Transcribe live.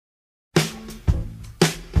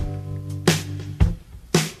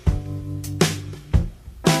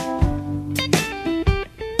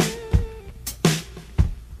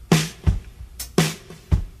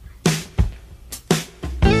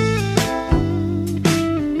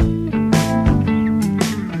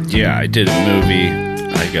Yeah, I did a movie.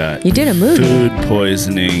 You did a movie? Food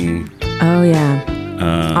poisoning. Oh, yeah.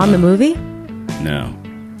 On the movie? No.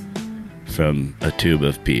 From a tube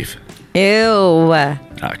of beef. Ew.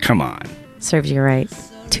 Come on. Serves you right.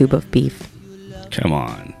 Tube of beef. Come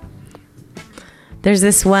on. There's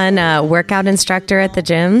this one workout instructor at the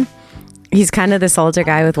gym. He's kind of this older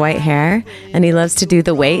guy with white hair, and he loves to do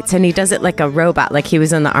the weights, and he does it like a robot, like he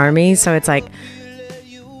was in the army. So it's like,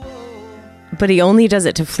 but he only does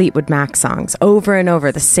it to Fleetwood Mac songs over and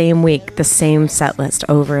over, the same week, the same set list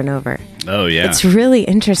over and over. Oh, yeah. It's really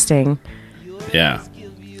interesting. Yeah.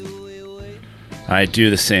 I do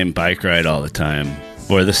the same bike ride all the time,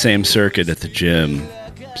 or the same circuit at the gym.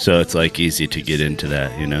 So it's like easy to get into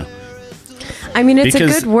that, you know? I mean, it's a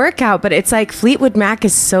good workout, but it's like Fleetwood Mac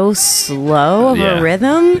is so slow of a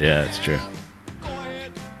rhythm. Yeah, it's true.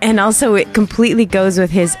 And also it completely goes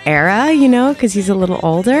with his era, you know, because he's a little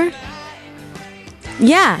older.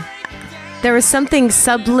 Yeah. There was something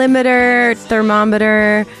sublimiter,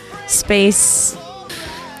 thermometer, space,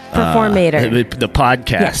 performator. The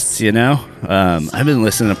podcasts, you know? I've been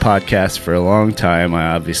listening to podcasts for a long time.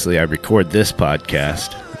 I record this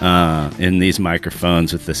podcast in these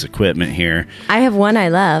microphones with this equipment here. I have one I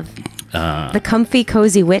love. The Comfy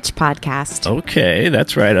Cozy Witch podcast. Okay,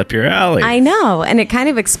 that's right up your alley. I know, and it kind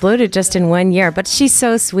of exploded just in 1 year, but she's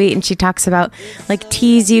so sweet, and she talks about like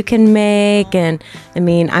teas you can make, and I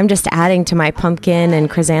mean, I'm just adding to my pumpkin and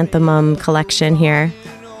chrysanthemum collection here.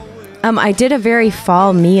 I did a very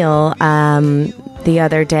fall meal the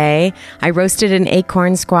other day. I roasted an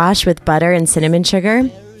acorn squash with butter and cinnamon sugar.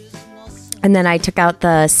 And then I took out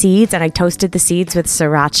the seeds and I toasted the seeds with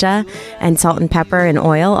sriracha and salt and pepper and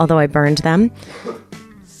oil, although I burned them.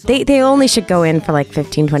 They only should go in for like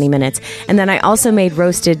 15, 20 minutes. And then I also made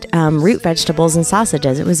roasted root vegetables and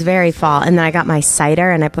sausages. It was very fall. And then I got my cider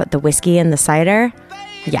and I put the whiskey in the cider.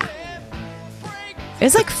 Yeah. It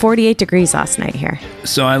was like 48 degrees last night here.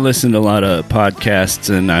 So I listened to a lot of podcasts,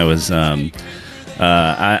 and I was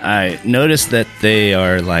I noticed that they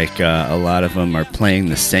are like a lot of them are playing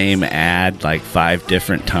the same ad like 5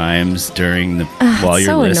 different times during the while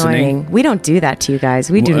you're listening. So annoying. We don't do that to you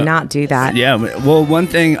guys. We do not do that. Yeah. Well, one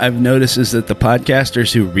thing I've noticed is that the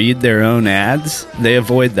podcasters who read their own ads, they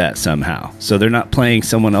avoid that somehow. So they're not playing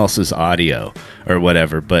someone else's audio or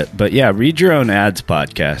whatever. But yeah, read your own ads,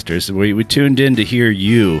 podcasters. We tuned in to hear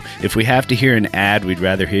you. If we have to hear an ad, we'd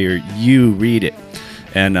rather hear you read it.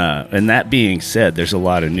 And that being said, there's a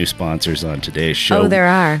lot of new sponsors on today's show. Oh, there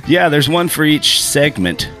are. Yeah, there's one for each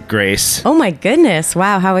segment, Grace. Oh, my goodness.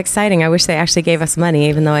 Wow, how exciting. I wish they actually gave us money,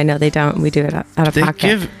 even though I know they don't. We do it out of pocket. They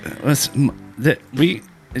give us the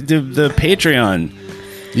Patreon.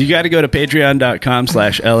 You got to go to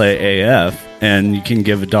patreon.com/LAAF, and you can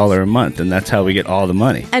give $1 a month, and that's how we get all the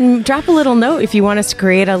money. And drop a little note if you want us to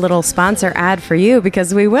create a little sponsor ad for you,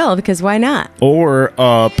 because we will, because why not? Or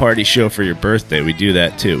a party show for your birthday. We do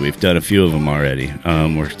that too. We've done a few of them already.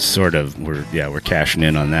 We're cashing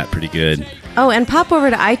in on that pretty good. Oh, and pop over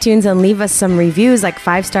to iTunes and leave us some reviews, like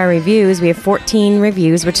 5-star reviews. We have 14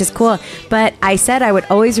 reviews, which is cool. But I said I would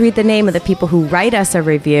always read the name of the people who write us a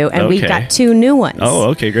review, and we got 2 new ones. Oh,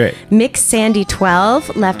 okay, great. Mix Sandy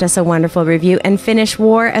 12 left us a wonderful review, and Finish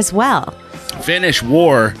War as well. Finish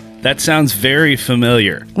War? That sounds very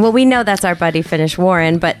familiar. Well, we know that's our buddy Finish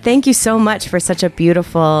Warren, but thank you so much for such a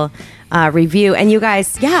beautiful review. And you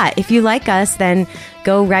guys, if you like us, then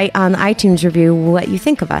go write on the iTunes review what you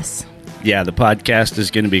think of us. Yeah, the podcast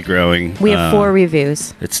is going to be growing. We have 4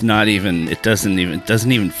 reviews. It doesn't even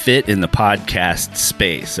fit in the podcast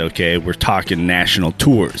space, okay? We're talking national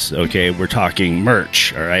tours, okay? We're talking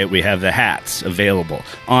merch, all right? We have the hats available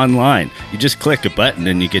online. You just click a button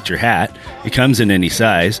and you get your hat. It comes in any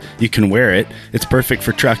size. You can wear it. It's perfect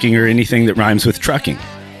for trucking or anything that rhymes with trucking.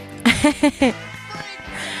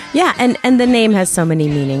 Yeah, and the name has so many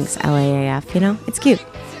meanings, LAAF, you know? It's cute.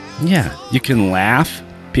 Yeah, you can laugh.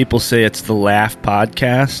 People say it's the LAAF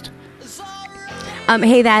podcast.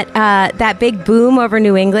 Hey, that big boom over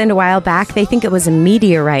New England a while back, they think it was a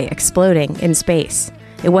meteorite exploding in space.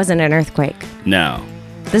 It wasn't an earthquake. No.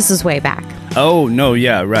 This was way back. Oh, no,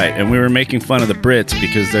 yeah, right. And we were making fun of the Brits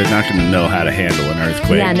because they're not going to know how to handle an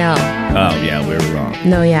earthquake. Yeah, no. Oh, yeah, we were wrong.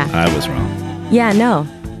 No, yeah. I was wrong. Yeah, no.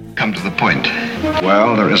 Come to the point.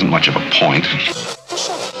 Well, there isn't much of a point.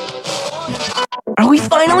 Are we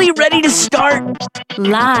finally ready to start?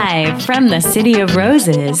 Live from the City of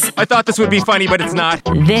Roses, I thought this would be funny, but it's not.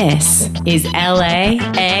 this is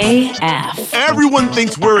LAAF Everyone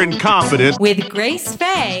thinks we're incompetent. with Grace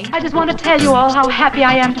Faye I just want to tell you all how happy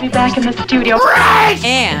I am to be back in the studio.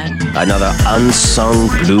 and Another unsung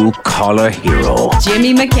blue-collar hero.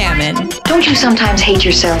 Jimmy McCammon. Don't you sometimes hate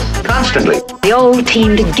yourself? Constantly. The old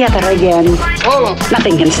team together again. Follow.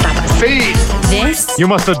 Nothing can stop us. Feed. This You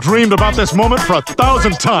must have dreamed about this moment for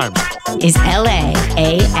 1,000 times. is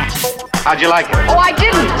LAAF. How'd you like it? Oh, I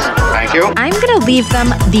didn't. Thank you. I'm going to leave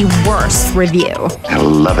them the worst review. I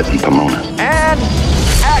love it in Pomona. And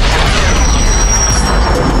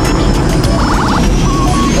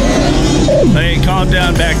Hey, calm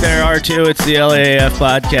down back there, R2. It's the LAAF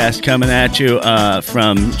podcast coming at you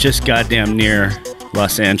from just goddamn near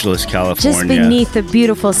Los Angeles, California. Just beneath the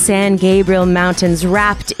beautiful San Gabriel Mountains,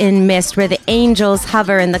 wrapped in mist, where the angels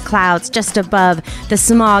hover in the clouds just above the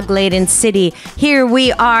smog-laden city. Here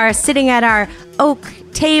we are, sitting at our oak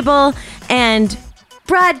table and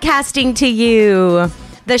broadcasting to you.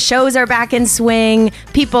 The shows are back in swing.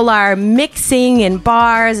 People are mixing in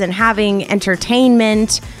bars and having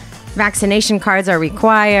entertainment. Vaccination cards are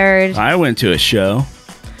required. I went to a show.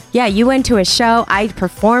 Yeah, you went to a show. I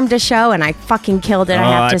performed a show, and I fucking killed it, I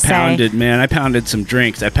have to say. I pounded some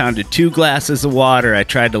drinks. I pounded 2 glasses of water. I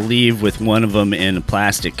tried to leave with one of them in a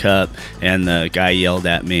plastic cup, and the guy yelled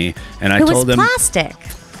at me. And I It told was him, plastic.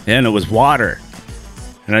 and it was water.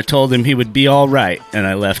 And I told him he would be all right, and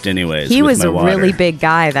I left anyways. He with was my a water. really big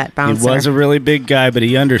guy, that bouncer. He was a really big guy, but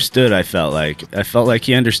he understood, I felt like. I felt like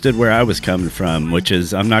he understood where I was coming from, which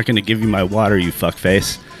is, I'm not going to give you my water, you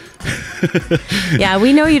fuckface. Yeah,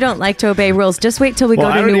 we know you don't like to obey rules. Just wait till we Well,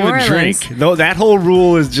 go I to don't New even Orleans. drink. Though that whole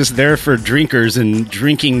rule is just there for drinkers and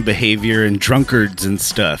drinking behavior and drunkards and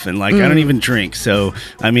stuff. And like, I don't even drink. So,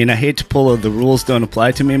 I mean, I hate to pull a the rules don't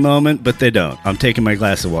apply to me moment, but they don't. I'm taking my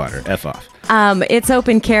glass of water. F off. It's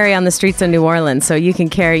open carry on the streets of New Orleans, so you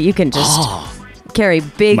can just carry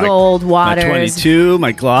big old waters. My 22,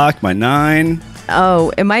 my Glock, my 9.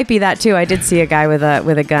 Oh, it might be that too. I did see a guy with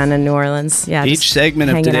a gun in New Orleans. Yeah, Each just segment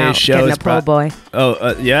of hanging today's out, show getting is a po' boy.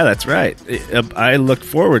 Yeah, that's right. I look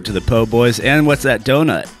forward to the po' boys. And what's that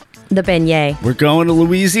donut? The beignet. We're going to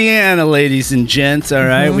Louisiana, ladies and gents. All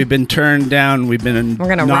right, we've been turned down. We're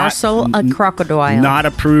gonna wrestle a crocodile. Not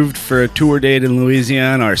approved for a tour date in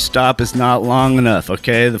Louisiana. Our stop is not long enough.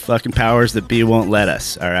 Okay, the fucking powers that be won't let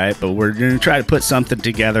us. All right, but we're gonna try to put something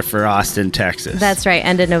together for Austin, Texas. That's right,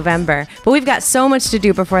 end of November. But we've got so much to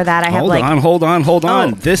do before that. Hold on.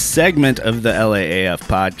 Oh. This segment of the LAAF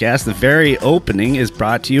podcast, the very opening, is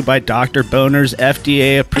brought to you by Dr. Boner's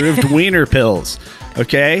FDA-approved wiener pills.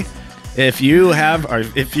 Okay? If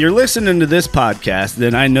you're listening to this podcast,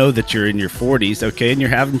 then I know that you're in your 40s, okay, and you're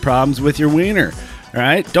having problems with your wiener. All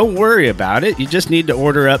right? Don't worry about it. You just need to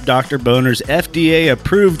order up Dr. Boner's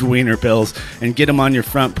FDA-approved wiener pills and get them on your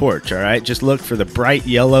front porch, all right? Just look for the bright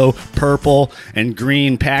yellow, purple, and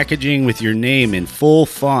green packaging with your name in full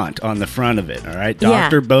font on the front of it, all right? Yeah.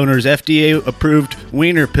 Dr. Boner's FDA-approved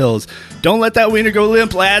wiener pills. Don't let that wiener go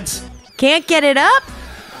limp, lads. Can't get it up?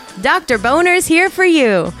 Dr. Boner's here for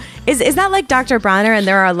you. Is that like Dr. Bronner, and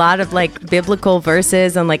there are a lot of like biblical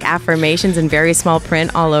verses and like affirmations in very small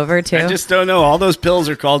print all over too? I just don't know. All those pills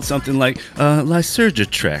are called something like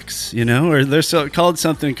Lysergitrex, or they're called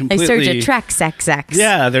something completely... Lysergitrex XX.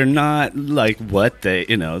 Yeah, they're not like what they,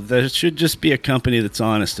 there should just be a company that's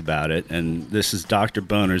honest about it, and this is Dr.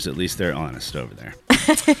 Boner's, at least they're honest over there.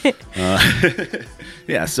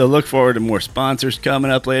 Yeah, so look forward to more sponsors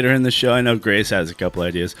coming up later in the show. I know Grace has a couple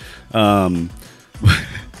ideas.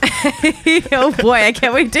 Oh boy, I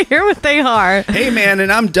can't wait to hear what they are. Hey man,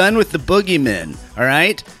 and I'm done with the boogeymen, all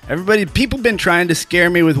right? People been trying to scare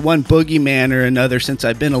me with one boogeyman or another since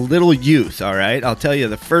I've been a little youth, all right? I'll tell you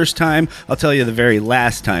the first time, I'll tell you the very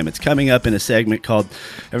last time. It's coming up in a segment called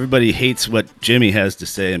Everybody Hates What Jimmy Has to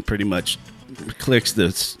Say, and pretty much clicks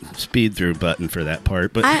the speed through button for that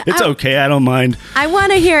part, but it's okay. I don't mind. I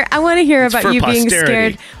want to hear about you being posterity.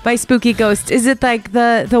 scared by spooky ghosts. Is it like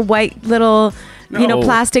the white little... No.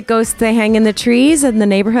 Plastic ghosts they hang in the trees in the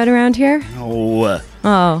neighborhood around here? No.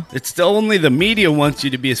 Oh. It's only the media wants you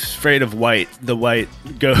to be afraid of the white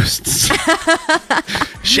ghosts.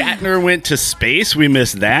 Shatner went to space. We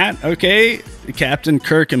missed that, okay? Captain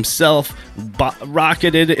Kirk himself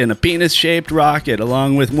rocketed in a penis-shaped rocket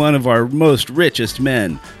along with one of our most richest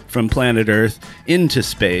men from planet Earth into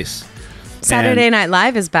space. Saturday Night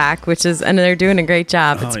Live is back, and they're doing a great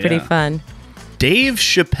job. It's pretty fun. Dave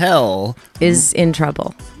Chappelle is in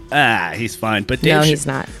trouble. He's fine. But no, he's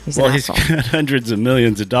not. He's got hundreds of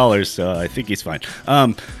millions of dollars, so I think he's fine.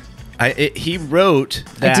 He wrote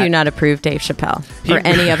that. I do not approve Dave Chappelle or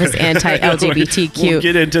any of his anti-LGBTQ We'll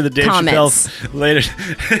get into the Dave comments. Chappelle later.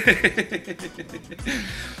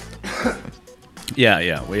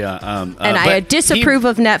 Yeah. And I disapprove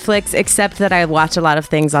of Netflix, except that I watch a lot of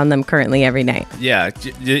things on them currently every night. Yeah,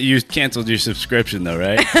 you canceled your subscription though,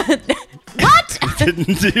 right? What?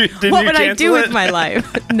 What would I do with my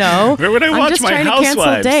life? No. Where would I watch I'm just my trying Housewives? to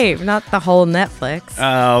cancel Dave, not the whole Netflix.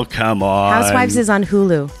 Oh, come on. Housewives is on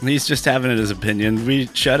Hulu. He's just having it his opinion. We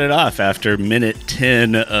shut it off after minute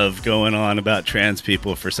 10 of going on about trans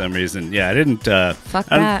people for some reason. Yeah, I didn't. Fuck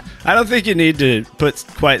that. I don't think you need to put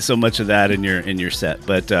quite so much of that in your set.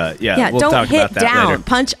 But yeah, we'll don't talk hit about that down. later.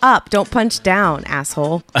 Punch up. Don't punch down,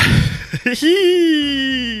 asshole.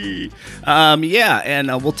 Yeah,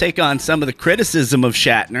 and we'll take on some of the criticism of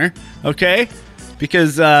Shatner, okay?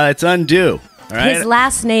 Because it's undue, all right? His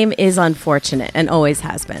last name is unfortunate and always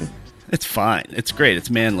has been. It's fine. It's great.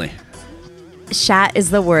 It's manly. Shat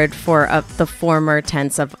is the word for the former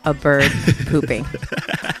tense of a bird pooping.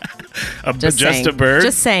 Just saying. a bird?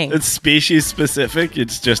 Just saying. It's species specific.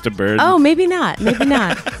 It's just a bird. Oh, maybe not. Maybe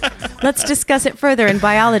not. Let's discuss it further in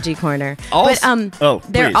Biology Corner. Also,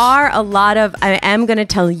 there please. are a lot of... I am going to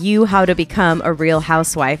tell you how to become a real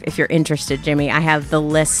housewife if you're interested, Jimmy. I have the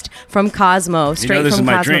list from Cosmo, straight this from is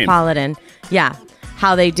my dream. Cosmopolitan. Yeah.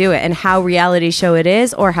 How they do it and how reality show it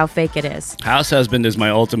is or how fake it is. House husband is my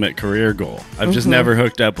ultimate career goal. I've just never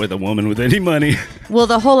hooked up with a woman with any money. Well,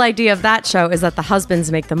 the whole idea of that show is that the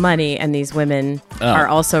husbands make the money and these women are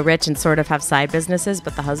also rich and sort of have side businesses,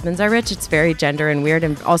 but the husbands are rich. It's very gender and weird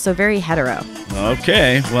and also very hetero.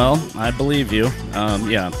 Okay, well, I believe you.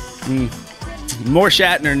 Yeah. More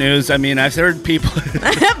Shatner news. I mean, I've heard people...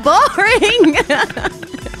 Boring!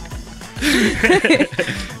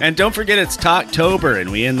 And don't forget, it's Talktober,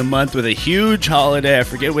 and we end the month with a huge holiday. I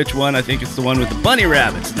forget which one. I think it's the one with the bunny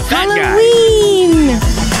rabbits and the fat guy. Halloween!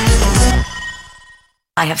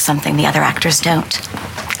 I have something the other actors don't.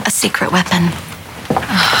 A secret weapon.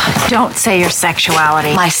 Don't say your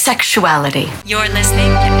sexuality. My sexuality. You're listening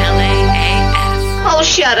to LAAF. Oh,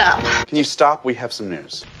 shut up. Can you stop? We have some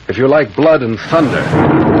news. If you like blood and thunder,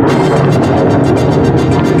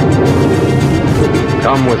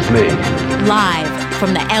 come with me. Live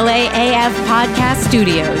from the LAAF podcast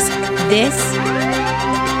studios, this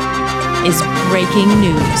is breaking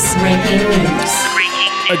news. Breaking news.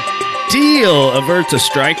 A deal averts a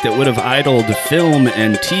strike that would have idled film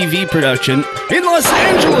and TV production in Los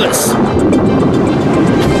Angeles.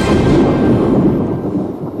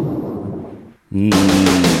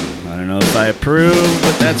 I don't know if I approve,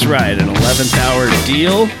 but that's right. An 11th hour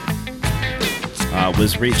deal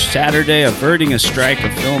was reached Saturday, averting a strike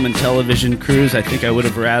of film and television crews. I think I would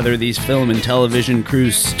have rather these film and television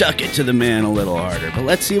crews stuck it to the man a little harder. But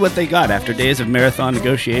let's see what they got. After days of marathon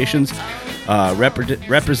negotiations,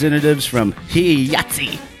 representatives from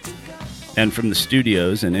Yahtzee and from the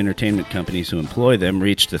studios and entertainment companies who employ them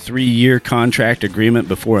reached a 3-year contract agreement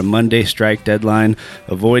before a Monday strike deadline,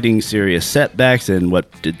 avoiding serious setbacks. And what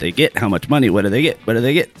did they get? How much money? What do they get? What do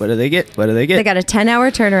they get? What do they get? What do they get? They got a 10-hour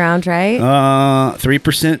turnaround, right?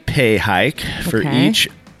 3% pay hike for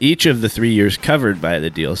each of the 3 years covered by the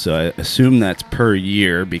deal. So I assume that's per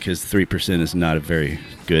year because 3% is not a very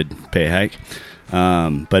good pay hike.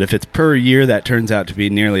 But if it's per year, that turns out to be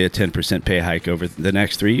nearly a 10% pay hike over the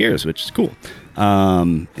next 3 years, which is cool.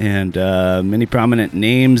 And many prominent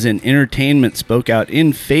names in entertainment spoke out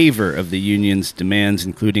in favor of the union's demands,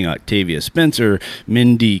 including Octavia Spencer,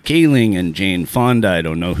 Mindy Kaling, and Jane Fonda. I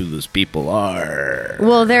don't know who those people are.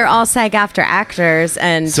 Well, they're all SAG-AFTRA actors,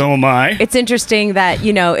 and so am I. It's interesting that,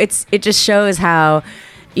 it just shows how...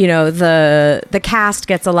 the cast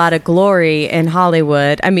gets a lot of glory in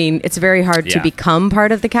Hollywood. I mean, it's very hard to become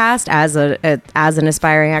part of the cast as an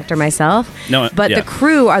aspiring actor myself. But the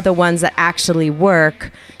crew are the ones that actually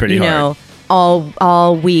work pretty hard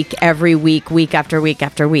all week, every week, week after week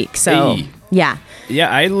after week. So yeah.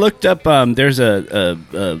 I looked up. There's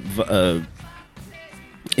a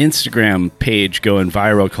Instagram page going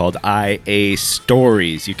viral called IA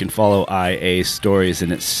Stories. You can follow IA Stories,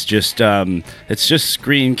 and it's just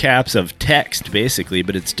screen caps of text basically,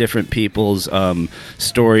 but it's different people's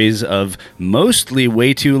stories of mostly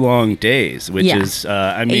way too long days, which is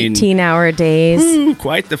 18-hour days.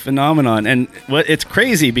 Quite the phenomenon. And it's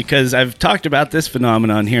crazy because I've talked about this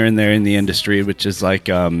phenomenon here and there in the industry, which is like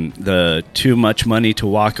the too much money to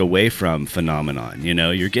walk away from phenomenon.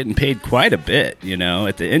 You're getting paid quite a bit,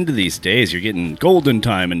 at the end of these days, you're getting golden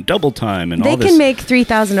time and double time and all this. They can make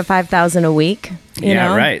 $3,000 to $5,000 a week. You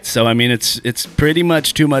know? Right. So I mean, it's pretty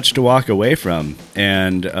much too much to walk away from,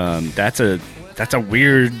 and that's a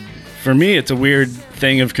weird for me, it's a weird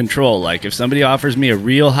thing of control. Like, if somebody offers me a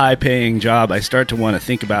real high-paying job, I start to want to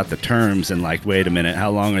think about the terms and, like, wait a minute, how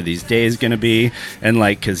long are these days going to be? And,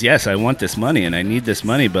 like, because, yes, I want this money and I need this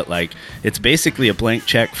money, but, like, it's basically a blank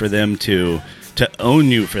check for them to own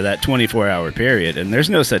you for that 24-hour period, and there's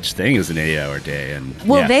no such thing as an 8-hour day. And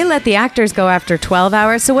they let the actors go after 12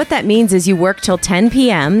 hours. So what that means is you work till 10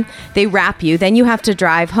 p.m., they wrap you, then you have to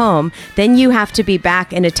drive home, then you have to be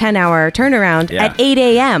back in a 10-hour turnaround at 8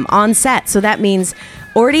 a.m. on set. So that means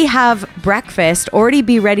already have breakfast, already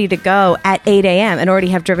be ready to go at 8 a.m. and already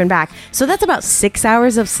have driven back. So that's about 6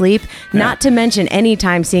 hours of sleep, not to mention any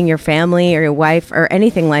time seeing your family or your wife or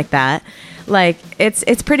anything like that. Like,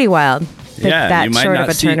 it's pretty wild. That short of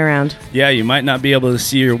a turnaround. Yeah, you might not be able to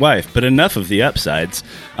see your wife, but enough of the upsides.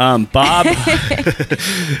 Bob,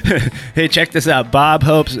 hey, check this out. Bob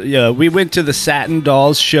Hope's, we went to the Satin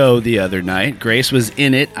Dolls show the other night. Grace was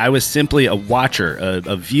in it. I was simply a watcher,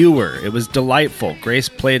 a viewer. It was delightful. Grace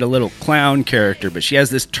played a little clown character, but she has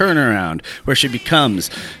this turnaround where she transforms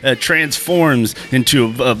into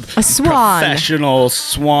a swan. Professional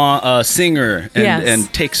swan singer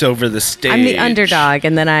and takes over the stage. I'm the underdog,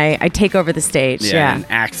 and then I take over the stage. Yeah, an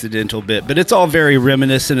accidental bit, but it's all very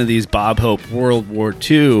reminiscent of these Bob Hope World War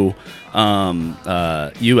II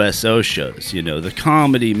USO shows. The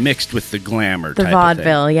comedy mixed with the glamour, the type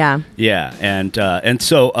vaudeville. Of thing. And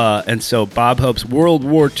so Bob Hope's World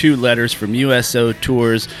War II letters from USO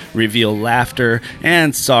tours reveal laughter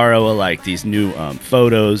and sorrow alike. These new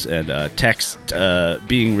photos and text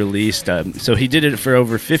being released. So he did it for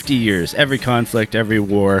over 50 years. Every conflict, every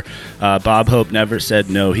war. Bob Hope never said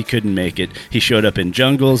no. He couldn't make it. He showed up in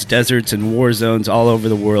jungles, deserts, and war zones all over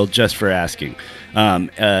the world just for asking.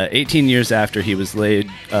 18 years after he was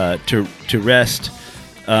laid to rest,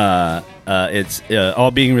 it's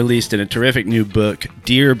all being released in a terrific new book,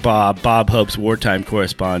 Dear Bob Hope's Wartime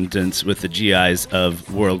Correspondence with the GIs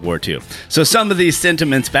of World War II. So some of these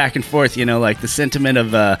sentiments back and forth, like the sentiment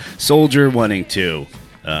of a soldier wanting to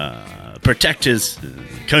protect his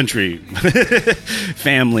country,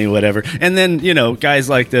 family, whatever. And then, guys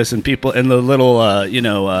like this and people and the little,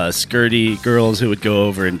 skirty girls who would go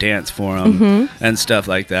over and dance for him and stuff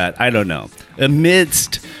like that. I don't know.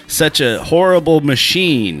 Amidst such a horrible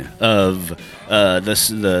machine of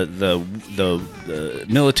the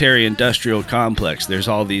military-industrial complex, there's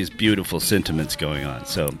all these beautiful sentiments going on.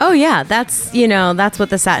 So, that's what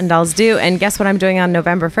the Satin Dolls do. And guess what I'm doing on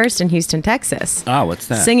November 1st in Houston, Texas? Oh, what's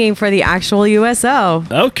that? Singing for the actual USO.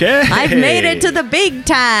 Okay, I've made it to the big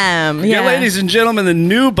time. Yeah, ladies and gentlemen, the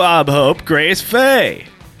new Bob Hope, Grace Faye.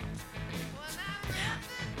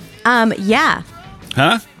 Yeah.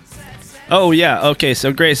 Huh? Oh, yeah. Okay,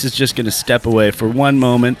 so Grace is just going to step away for one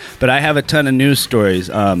moment, but I have a ton of news stories.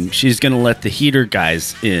 She's going to let the heater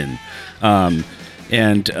guys in,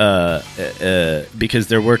 because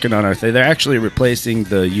they're working on our thing. They're actually replacing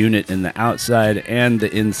the unit in the outside and the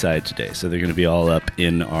inside today, so they're going to be all up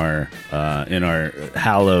in our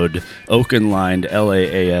hallowed, oaken-lined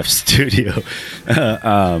LAAF studio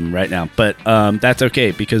right now. But that's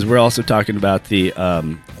okay, because we're also talking about the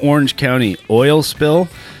Orange County oil spill.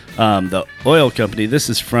 The oil company, this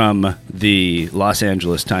is from the Los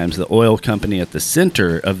Angeles Times, the oil company at the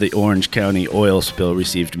center of the Orange County oil spill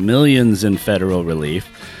received millions in federal relief.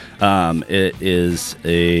 It is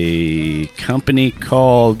a company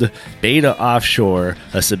called Beta Offshore,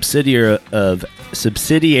 a subsidiary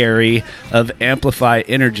of Amplify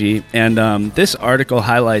Energy, and this article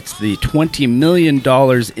highlights the $20 million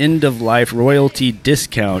end-of-life royalty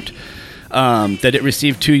discount that it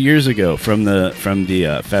received 2 years ago from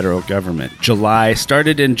the federal government.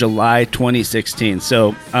 Started in July 2016.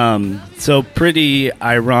 So pretty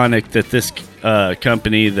ironic that this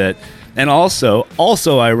company that. And also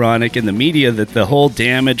ironic in the media that the whole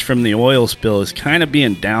damage from the oil spill is kind of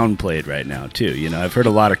being downplayed right now, too. I've heard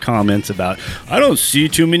a lot of comments about, I don't see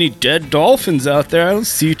too many dead dolphins out there. I don't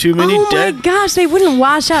see too many dead... Oh, my gosh, they wouldn't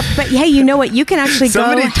wash up. But, hey, you know what? You can actually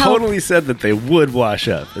Somebody totally said that they would wash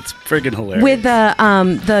up. It's friggin' hilarious. With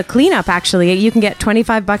the cleanup, actually, you can get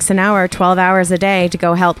 $25 an hour, 12 hours a day to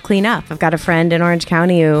go help clean up. I've got a friend in Orange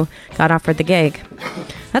County who got offered the gig.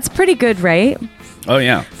 That's pretty good, right? Oh,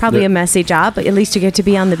 yeah. Probably a messy job, but at least you get to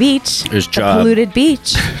be on the beach. There's polluted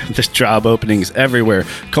beach. There's job openings everywhere.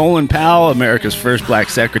 Colin Powell, America's first black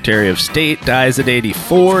Secretary of State, dies at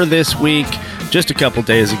 84 this week, just a couple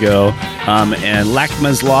days ago. And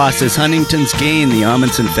LACMA's loss is Huntington's gain. The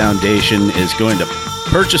Amundsen Foundation is going to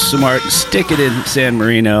purchase some art and stick it in San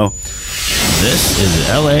Marino. This is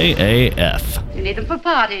LAAF. You need them for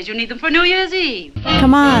parties. You need them for New Year's Eve.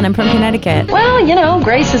 Come on, I'm from Connecticut. Well, you know,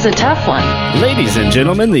 Grace is a tough one. Ladies and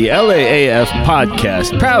gentlemen, the LAAF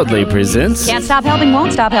podcast proudly presents... Can't stop helping,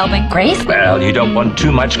 won't stop helping. Grace? Well, you don't want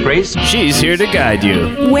too much grace. She's here to guide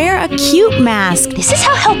you. Wear a cute mask. This is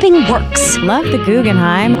how helping works. Love the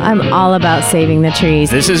Guggenheim. I'm all about saving the trees.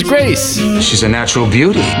 This is Grace. She's a natural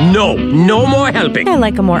beauty. No more helping. I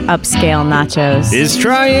like a more upscale nachos. Is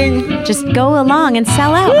trying Just go along and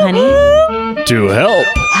sell out, honey. to help.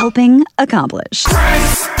 Helping accomplished.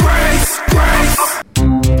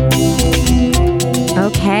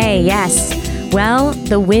 Okay, yes. Well,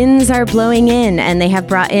 the winds are blowing in, and they have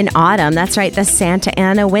brought in autumn. That's right, the Santa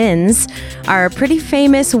Ana winds are pretty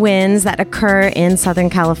famous winds that occur in Southern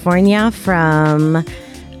California from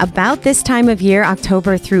about this time of year,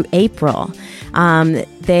 October through April.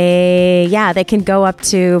 They can go up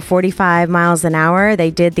to 45 miles an hour. They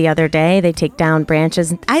did the other day. They take down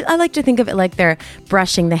branches. I like to think of it like they're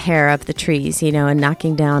brushing the hair of the trees, and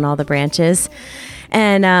knocking down all the branches.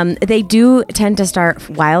 And they do tend to start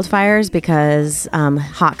wildfires because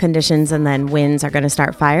hot conditions and then winds are going to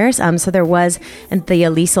start fires. So there was, and the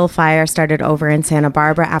Alisal fire started over in Santa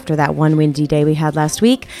Barbara after that one windy day we had last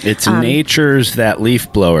week. It's nature's that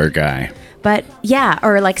leaf blower guy. But yeah,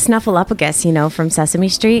 or like Snuffleupagus, from Sesame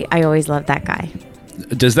Street. I always loved that guy.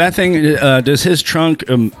 Does that thing, does his trunk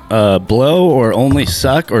blow or only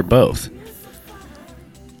suck or both?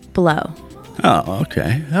 Blow. Oh,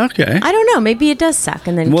 okay. I don't know. Maybe it does suck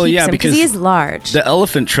and then keeps him because he is large. The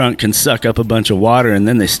elephant trunk can suck up a bunch of water and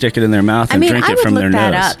then they stick it in their mouth and drink it from their nose. I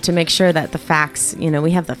would look that up to make sure that the facts,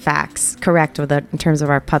 we have the facts correct in terms of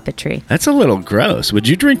our puppetry. That's a little gross. Would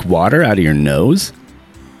you drink water out of your nose?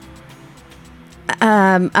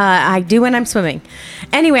 I do when I'm swimming.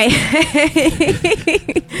 Anyway,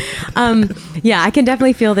 I can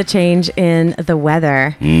definitely feel the change in the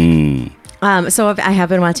weather. So I have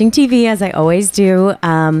been watching TV as I always do.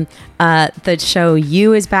 The show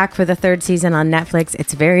You is back for the third season on Netflix.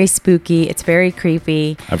 It's very spooky. It's very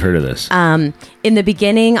creepy. I've heard of this. In the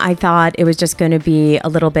beginning, I thought it was just going to be a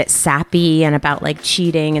little bit sappy and about like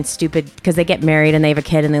cheating and stupid because they get married and they have a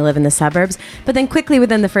kid and they live in the suburbs. But then quickly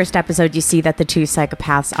within the first episode, you see that the two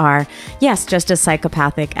psychopaths are, yes, just as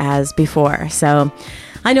psychopathic as before. So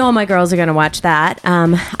I know all my girls are going to watch that.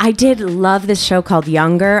 I did love this show called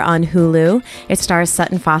Younger on Hulu. It stars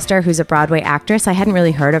Sutton Foster, who's a Broadway actress. I hadn't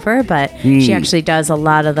really heard of her, but she actually does a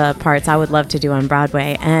lot of the parts I would love to do on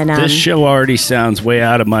Broadway. And this show already sounds way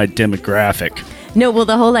out of my demographic. No, well,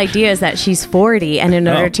 the whole idea is that she's 40, and in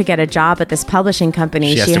order to get a job at this publishing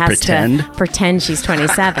company, she has to pretend she's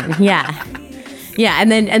 27. Yeah. Yeah,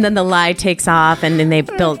 and then the lie takes off, and then they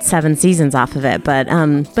built 7 seasons off of it. But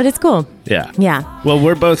it's cool. Yeah. Yeah. Well,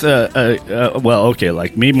 we're both,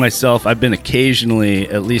 like me, myself, I've been occasionally,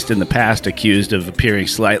 at least in the past, accused of appearing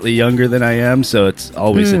slightly younger than I am. So it's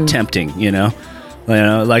always tempting,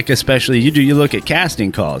 like especially you look at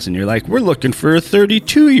casting calls and you're like, we're looking for a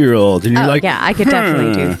 32-year-old. And you're like, yeah, I could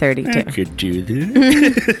definitely do 32. I could do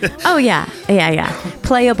this. Oh, yeah.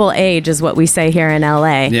 Playable age is what we say here in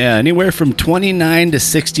LA. Yeah, anywhere from 29 to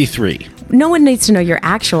 63. No one needs to know your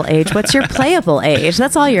actual age. What's your playable age?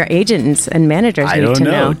 That's all your agents and managers need to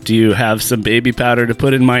know. Do you have some baby powder to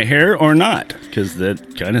put in my hair or not? Because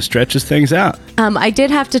that kind of stretches things out. I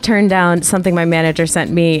did have to turn down something my manager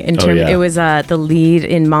sent me in terms. It was the lead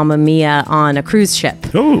in Mamma Mia on a cruise ship.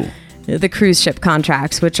 Oh. The cruise ship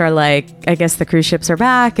contracts, which are like, I guess the cruise ships are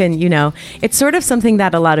back. And, it's sort of something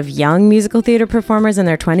that a lot of young musical theater performers in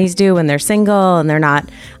their 20s do when they're single and they're not.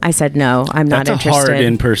 I said, no, I'm not interested. That's a hard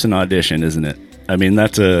in-person audition, isn't it? I mean,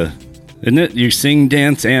 isn't it? You sing,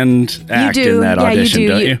 dance, and act in that audition,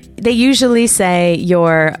 don't you? They usually say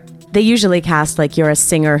they usually cast like you're a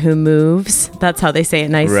singer who moves. That's how they say it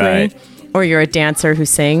nicely. Right. Or you're a dancer who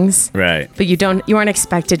sings. Right. But you aren't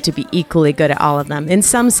expected to be equally good at all of them. In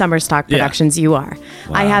some summer stock productions, you are.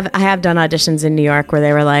 Wow. I have done auditions in New York where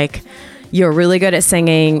they were like, you're really good at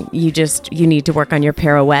singing. You need to work on your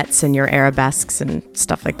pirouettes and your arabesques and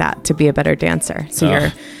stuff like that to be a better dancer. So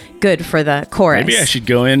you're good for the chorus. Maybe I should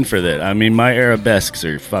go in for that. I mean, my arabesques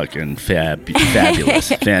are fucking fabulous.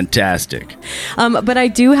 Fantastic. But I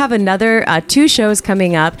do have another 2 shows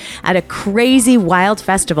coming up at a crazy wild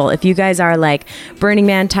festival. If you guys are like Burning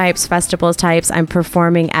Man types, festivals types, I'm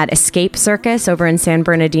performing at Escape Circus over in San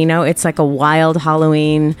Bernardino. It's like a wild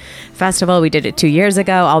Halloween festival. We did it 2 years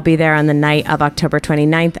ago. I'll be there on the night of October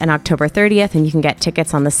 29th and October 30th, and you can get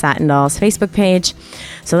tickets on the Satin Dolls Facebook page.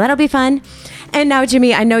 So that'll be fun. And now,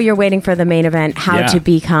 Jimmy, I know you're waiting for the main event, How to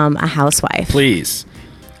Become a Housewife. Please.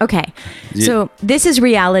 Okay. So this is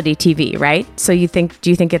reality TV, right? So do you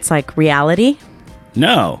think it's like reality?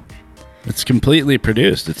 No. It's completely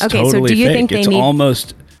produced. It's Okay, totally so do you fake. think they It's need-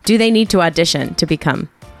 almost Do they need to audition to become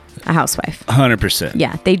a housewife? 100%.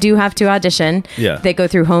 Yeah, they do have to audition. Yeah. They go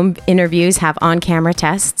through home interviews, have on-camera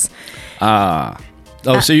tests.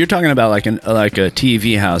 So you're talking about like a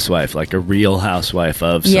TV housewife, like a real housewife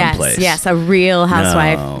of someplace. Yes, a real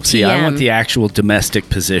housewife. No. See, I want TM. the actual domestic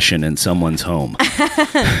position in someone's home.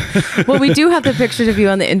 Well, we do have the pictures of you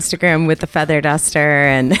on the Instagram with the feather duster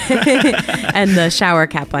and and the shower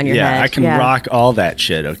cap on your head. Yeah, I can rock all that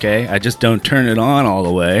shit, okay? I just don't turn it on all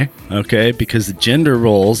the way, okay? Because the gender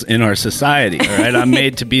roles in our society, all right? I'm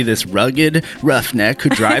made to be this rugged roughneck who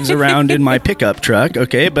drives around in my pickup truck,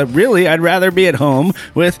 okay? But really, I'd rather be at home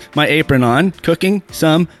with my apron on, cooking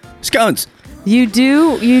some scones. You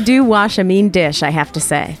do wash a mean dish, I have to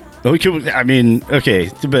say. Okay,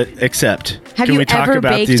 but except, Have can you we talk ever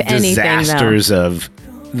about these baked anything, though? disasters of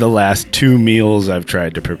the last 2 meals I've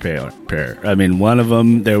tried to prepare? I mean, one of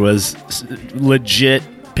them, there was legit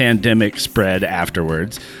pandemic spread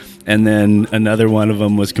afterwards. And then another one of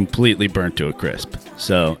them was completely burnt to a crisp.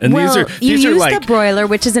 So, and well, these are used like a broiler,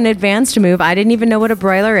 which is an advanced move. I didn't even know what a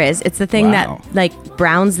broiler is. It's the thing Wow. that like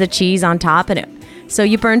browns the cheese on top, and so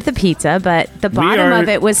you burned the pizza, but the bottom of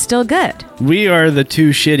it was still good. We are the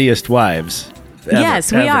 2 shittiest wives.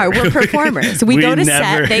 Yes, we are. We're performers. We go to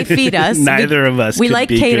set. They feed us. Neither of us. We could like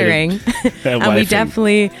be catering, good at and we wifing.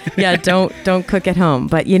 definitely don't cook at home.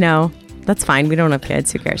 But that's fine. We don't have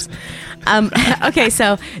kids. Who cares? Okay,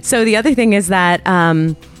 so the other thing is that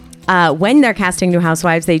when they're casting new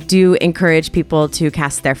housewives, they do encourage people to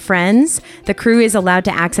cast their friends. The crew is allowed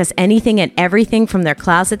to access anything and everything from their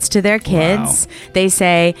closets to their kids. Wow. They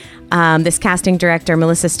say, this casting director,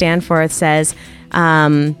 Melissa Stanforth, says,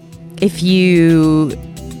 if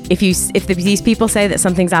these people say that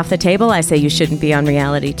something's off the table, I say you shouldn't be on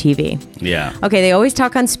reality TV. Yeah. Okay, they always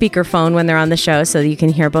talk on speakerphone when they're on the show so that you can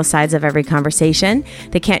hear both sides of every conversation.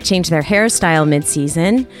 They can't change their hairstyle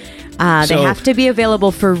mid-season. They have to be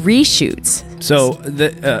available for reshoots. So the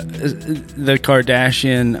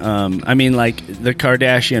Kardashian, the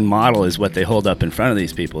Kardashian model is what they hold up in front of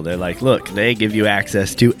these people. They're like, look, they give you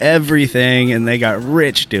access to everything, and they got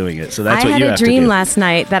rich doing it. So that's what you have to do. I had a dream last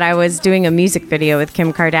night that I was doing a music video with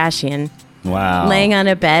Kim Kardashian. Wow. Laying on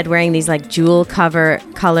a bed wearing these like jewel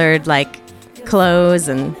colored like clothes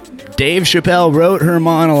and. Dave Chappelle wrote her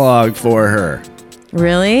monologue for her.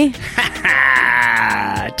 Really?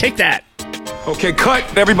 Take that. Okay,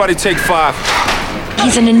 cut. Everybody take 5.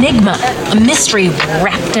 He's an enigma, a mystery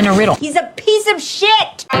wrapped in a riddle. He's a piece of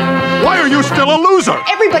shit! Why are you still a loser?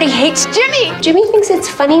 Everybody hates Jimmy! Jimmy thinks it's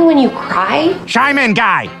funny when you cry? Chime in,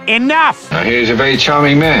 guy. Enough! Now, he's a very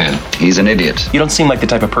charming man. He's an idiot. You don't seem like the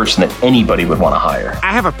type of person that anybody would want to hire.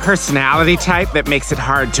 I have a personality type that makes it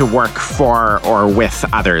hard to work for or with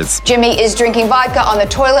others. Jimmy is drinking vodka on the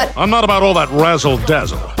toilet. I'm not about all that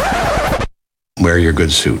razzle-dazzle. Wear your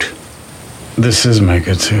good suit. This is my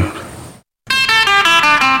good suit.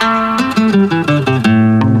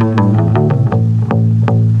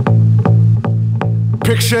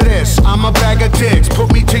 Picture this, I'm a bag of dicks,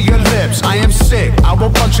 put me to your lips, I am sick, I will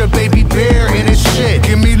punch a baby bear in his shit,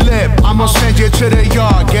 give me lip, I'ma send you to the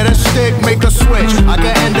yard, get a stick, make a switch, I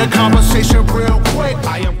can end the conversation real quick,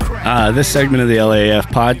 I am This segment of the LAAF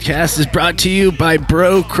podcast is brought to you by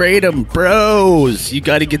Bro Kratom. Bros, you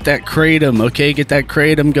got to get that Kratom, okay? Get that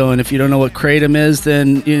Kratom going. If you don't know what Kratom is,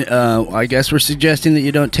 then I guess we're suggesting that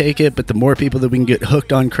you don't take it, but the more people that we can get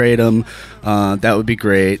hooked on Kratom, that would be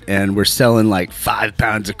great. And we're selling like 5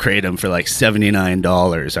 pounds of Kratom for like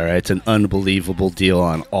 $79, all right? It's an unbelievable deal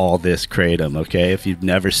on all this Kratom, okay? If you've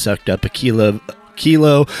never sucked up a kilo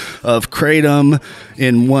of Kratom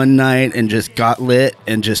in one night and just got lit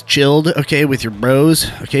and just chilled, okay, with your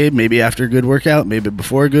bros, okay, maybe after a good workout, maybe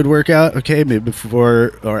before a good workout, okay, maybe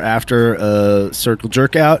before or after a circle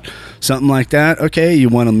jerk out, something like that, okay, you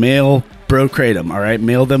want to mail Bro Kratom, all right,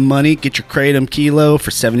 mail them money, get your Kratom kilo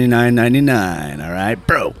for $79.99, all right,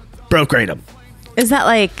 Bro Kratom. Is that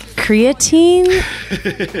like creatine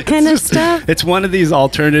kind of stuff? It's one of these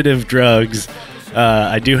alternative drugs.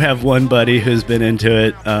 I do have one buddy who's been into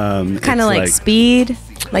it. Kind of like speed,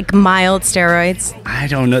 like mild steroids. I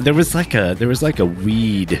don't know. There was like a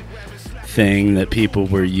weed thing that people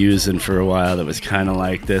were using for a while that was kind of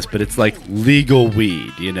like this, but it's like legal weed,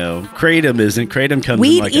 you know. Kratom isn't. Kratom comes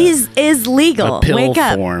weed in like is legal. A pill Wake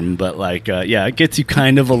up. form, but like it gets you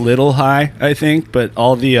kind of a little high, I think. But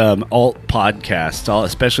all the alt podcasts,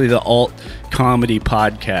 especially the alt comedy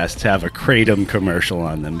podcasts, have a Kratom commercial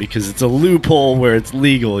on them because it's a loophole where it's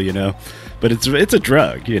legal, you know. But it's a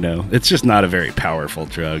drug, you know. It's just not a very powerful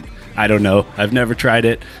drug. I don't know. I've never tried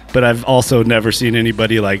it, but I've also never seen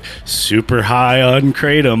anybody like super high on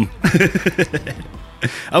kratom.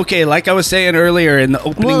 Okay, like I was saying earlier in the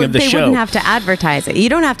opening of the show. They wouldn't have to advertise it. You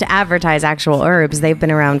don't have to advertise actual herbs. They've been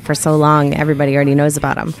around for so long, everybody already knows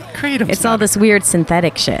about them. It's all this weird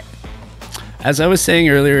synthetic shit. As I was saying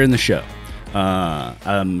earlier in the show,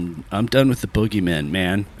 I'm done with the boogeymen,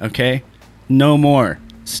 man. Okay? No more.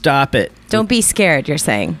 Stop it. Don't be scared, you're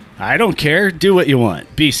saying. I don't care. Do what you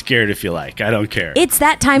want. Be scared if you like. I don't care. It's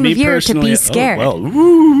that time of year to be scared.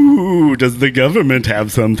 Ooh, does the government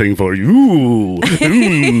have something for you?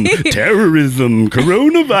 Terrorism,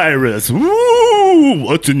 coronavirus. Ooh,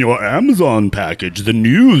 what's in your Amazon package? The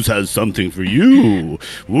news has something for you.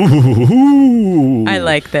 Ooh. I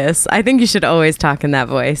like this. I think you should always talk in that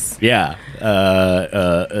voice. Yeah.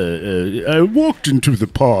 I walked into the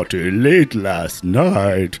party late last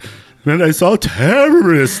night. And I saw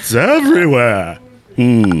terrorists everywhere.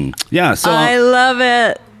 Yeah, so I love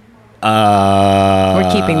it.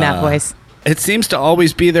 We're keeping that voice. It seems to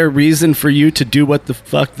always be their reason for you to do what the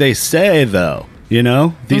fuck they say, though. You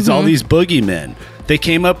know? All these boogeymen. They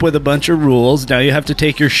came up with a bunch of rules. Now you have to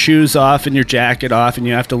take your shoes off and your jacket off, and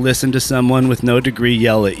you have to listen to someone with no degree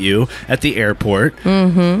yell at you at the airport.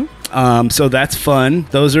 So that's fun.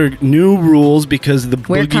 Those are new rules because of the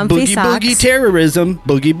boogie terrorism.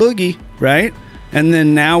 Boogie, right? And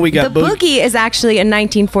then now we got... The boogie is actually a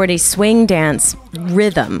 1940s swing dance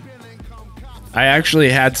rhythm. I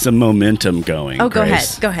actually had some momentum going. Oh,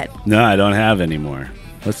 Grace. Go ahead. No, I don't have any more.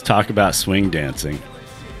 Let's talk about swing dancing.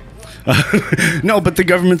 No, but the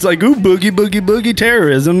government's like, ooh, boogie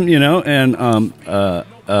terrorism, you know, and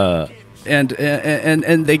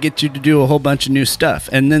they get you to do a whole bunch of new stuff.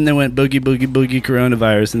 And then they went boogie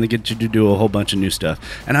coronavirus, and they get you to do a whole bunch of new stuff.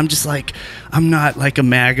 And I'm just like, I'm not like a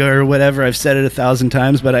MAGA or whatever. I've said it 1,000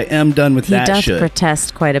 times, but I am done with that shit. He does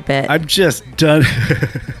protest quite a bit. I'm just done.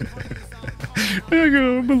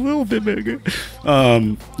 I'm a little bit bigger.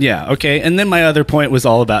 Yeah, okay. And then my other point was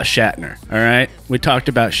all about Shatner, all right? We talked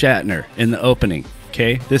about Shatner in the opening,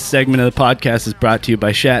 okay? This segment of the podcast is brought to you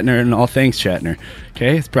by Shatner and all things Shatner,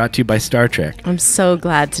 okay? It's brought to you by Star Trek. I'm so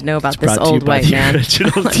glad to know about this old white man.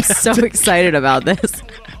 I'm so excited about this.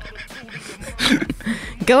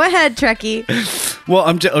 Go ahead, Trekkie.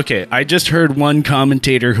 Well, okay. I just heard one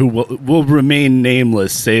commentator who will remain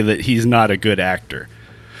nameless say that he's not a good actor.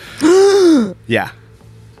 Yeah.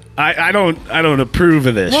 I don't approve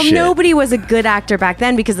of this shit. Well, nobody was a good actor back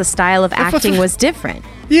then because the style of acting was different.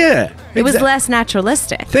 Yeah. It was less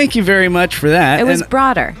naturalistic. Thank you very much for that. It was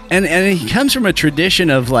broader. And he comes from a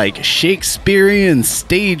tradition of like Shakespearean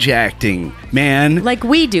stage acting, man. Like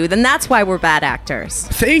we do. Then that's why we're bad actors.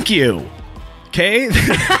 Thank you. Okay?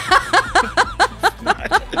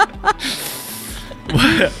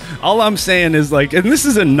 All I'm saying is like, and this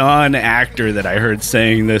is a non-actor that I heard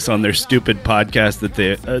saying this on their stupid podcast, that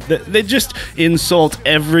they just insult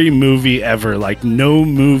every movie ever. Like, no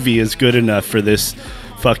movie is good enough for this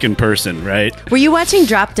fucking person, right? Were you watching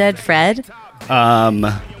Drop Dead Fred?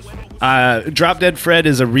 Drop Dead Fred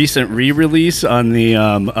is a recent re-release on the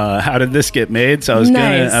How Did This Get Made? So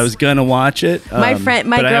I was gonna watch it. My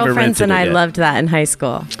girlfriends and I loved that in high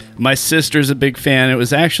school. My sister's a big fan. It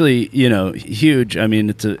was actually, huge. I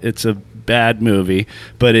mean, it's a bad movie,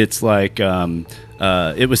 but it's like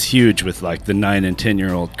it was huge with like the 9 and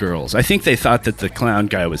 10-year-old girls. I think they thought that the clown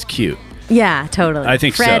guy was cute. Yeah, totally. I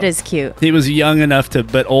think Fred so. is cute. He was young enough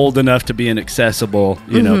but old enough to be inaccessible,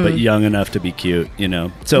 but young enough to be cute,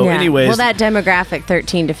 So anyways. Well, that demographic,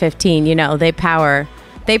 13 to 15, they power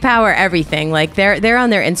everything. Like they're on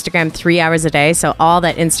their Instagram 3 hours a day. So all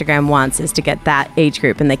that Instagram wants is to get that age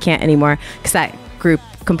group, and they can't anymore because that group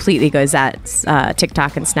completely goes at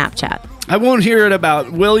TikTok and Snapchat. I won't hear it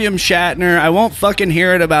about William Shatner. I won't fucking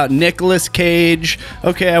hear it about Nicolas Cage.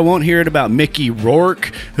 Okay, I won't hear it about Mickey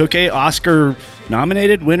Rourke. Okay, Oscar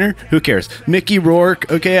nominated winner? Who cares? Mickey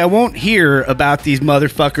Rourke. Okay, I won't hear about these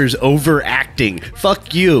motherfuckers overacting.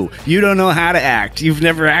 Fuck you. You don't know how to act. You've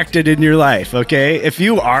never acted in your life, okay? If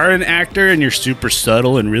you are an actor and you're super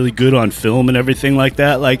subtle and really good on film and everything like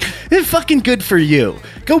that, like, it's fucking good for you.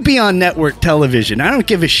 Go be on network television. I don't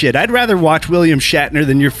give a shit. I'd rather watch William Shatner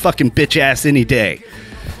than your fucking bitch ass any day.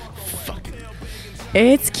 Fucking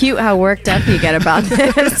It's cute how worked up you get about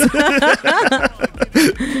this.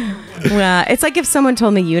 Well, it's like if someone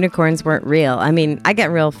told me unicorns weren't real. I mean, I get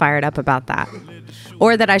real fired up about that.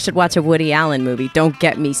 Or that I should watch a Woody Allen movie. Don't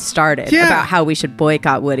get me started about how we should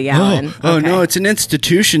boycott Woody Allen. Oh no, it's an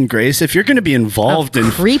institution, Grace. If you're going to be involved in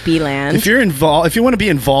creepy land, if you want to be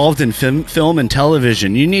involved in film and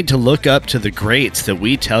television, you need to look up to the greats that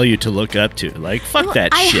we tell you to look up to. Like, fuck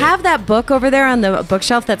that shit. I have that book over there on the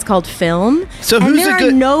bookshelf that's called Film. So and who's there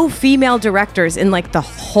are no female directors in like the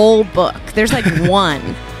whole book. There's like one.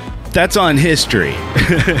 That's on history.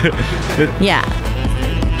 Yeah.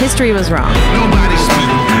 History was wrong.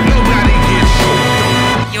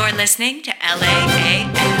 You're listening to LAAF.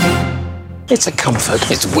 It's a comfort.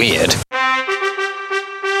 It's weird.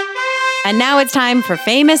 And now it's time for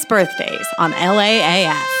famous birthdays on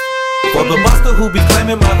LAAF. For the buster who be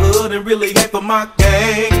claiming my hood and really ain't for my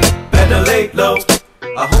gang, better lay low.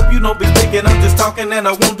 I hope you don't be thinking I'm just talking and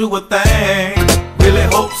I won't do a thing. Really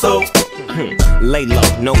hope so. Lay low,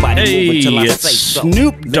 nobody move until I say so.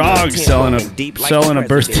 Snoop Dogg selling a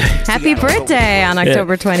birthday. Happy birthday on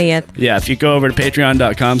October 20th. Yeah, if you go over to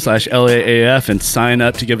patreon.com/LAAF and sign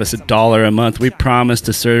up to give us $1 a month, we promise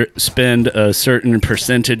to spend a certain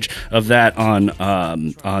percentage of that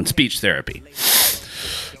on speech therapy.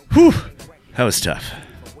 Whew, that was tough.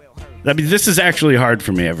 I mean, this is actually hard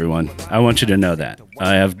for me, everyone. I want you to know that.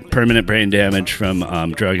 I have permanent brain damage from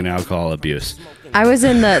drug and alcohol abuse. I was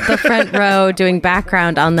in the front row doing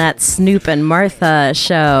background on that Snoop and Martha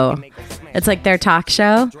show. It's like their talk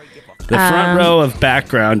show. The front row of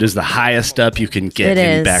background is the highest up you can get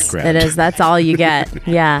in background. It is. That's all you get.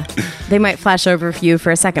 Yeah. They might flash over for you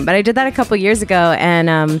for a second. But I did that a couple years ago,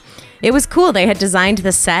 and it was cool. They had designed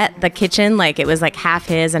the set, the kitchen, like it was like half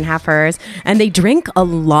his and half hers. And they drink a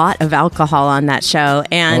lot of alcohol on that show.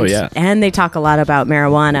 And and they talk a lot about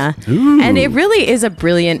marijuana. Ooh. And it really is a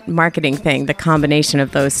brilliant marketing thing, the combination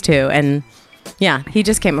of those two. And yeah, he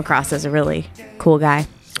just came across as a really cool guy.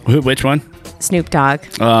 Which one? Snoop Dogg.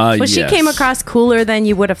 Well, she came across cooler than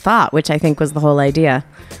you would have thought, which I think was the whole idea.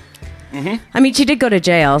 Mm-hmm. I mean, she did go to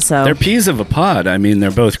jail, so... They're peas of a pod. I mean,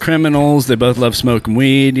 they're both criminals. They both love smoking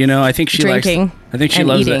weed, you know. I think she loves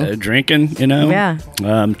drinking, you know. Yeah.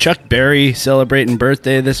 Chuck Berry celebrating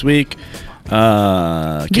birthday this week.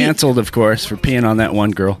 Canceled, of course, for peeing on that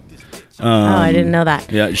one girl. I didn't know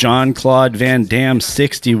that. Yeah, Jean-Claude Van Damme,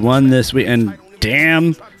 61 this week. And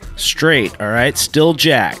damn straight, all right? Still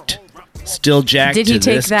jacked. Still jacked to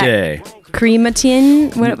this day.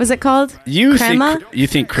 Crematine, what was it called? You think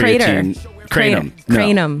creatine? Kratom. No.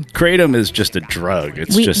 Kratom. Kratom is just a drug.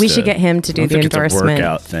 We should get him to do the endorsement. It's a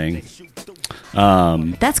workout thing.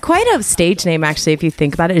 That's quite a stage name, actually, if you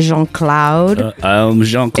think about it. Jean-Claude. I'm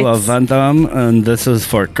Jean-Claude Van Damme, and this is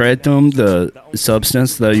for Kratom, the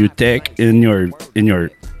substance that you take in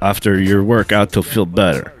your after your workout to feel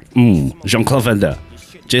better. Jean-Claude Van Damme.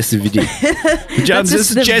 JCVD.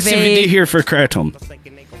 This is JCVD here for Kratom.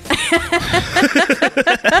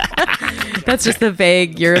 That's just the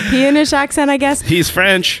vague Europeanish accent, I guess. He's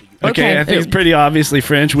French. Okay, I think he's pretty obviously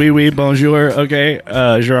French. Oui, bonjour. Okay,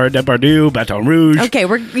 Gerard Depardieu, Baton Rouge. Okay,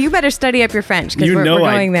 you better study up your French because we're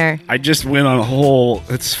going there. I just went on a whole.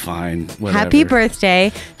 It's fine. Whatever. Happy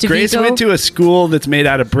birthday to Grace went to a school that's made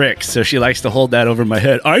out of bricks, so she likes to hold that over my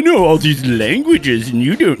head. I know all these languages, and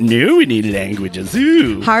you don't know any languages.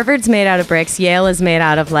 Ooh. Harvard's made out of bricks. Yale is made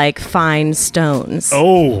out of like fine stones.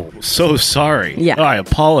 Oh, so sorry. Yeah, I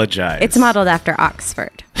apologize. It's modeled after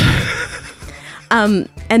Oxford.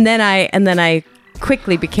 And then I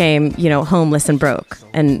quickly became, homeless and broke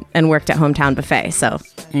and worked at Hometown Buffet. So,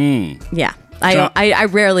 yeah, I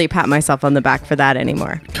rarely pat myself on the back for that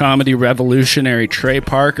anymore. Comedy revolutionary Trey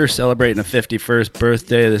Parker celebrating a 51st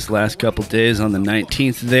birthday this last couple days on the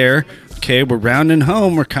 19th there. Okay, we're rounding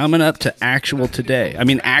home. We're coming up to actual today. I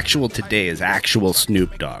mean, actual today is actual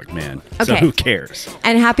Snoop Dogg, man. Okay. So who cares?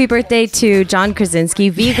 And happy birthday to John Krasinski,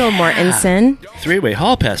 Viggo Mortensen. Three-way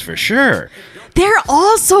hall pass for sure. They're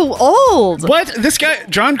all so old. What? This guy,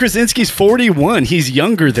 John Krasinski's 41. He's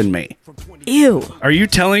younger than me. Ew. Are you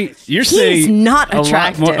saying... He's not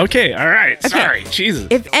attractive. Okay, all right. Okay. Sorry. Jesus.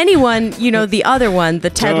 If anyone, the other one,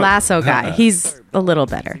 the Ted Lasso guy, he's a little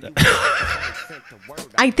better.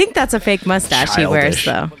 I think that's a fake mustache he wears,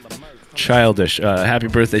 though. Childish. Happy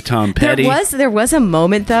birthday, Tom Petty. There was a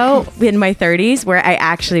moment, though, in my 30s where I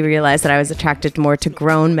actually realized that I was attracted more to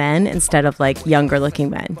grown men instead of, like, younger-looking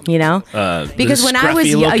men, Because when I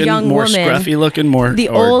was a young woman, scruffy looking, the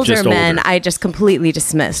older men, I just completely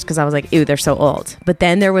dismissed because I was like, ew, they're so old. But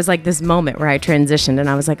then there was, like, this moment where I transitioned and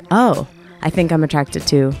I was like, oh, I think I'm attracted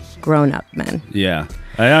to grown-up men. Yeah.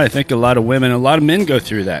 I think a lot of women, a lot of men go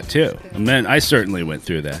through that too. Men, I certainly went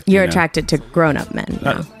through that. You're attracted to grown-up men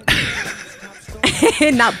now.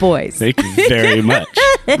 Not boys. Thank you very much.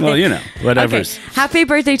 Well, whatever's. Okay. Happy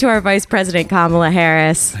birthday to our Vice President, Kamala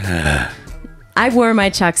Harris. I wore my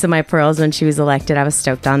chucks and my pearls when she was elected. I was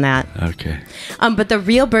stoked on that. Okay. But the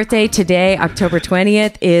real birthday today, October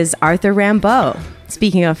 20th, is Arthur Rimbaud.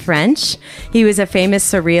 Speaking of French, he was a famous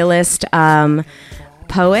surrealist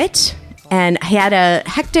poet. And he had a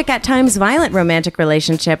hectic, at times violent romantic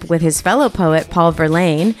relationship with his fellow poet, Paul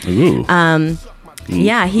Verlaine. Ooh.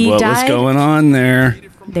 Yeah, he died. What was going on there?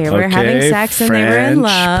 They were having sex and French, they were in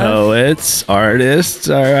love. Poets, artists,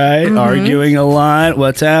 all right, arguing a lot.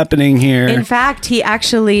 What's happening here? In fact,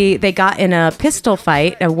 they got in a pistol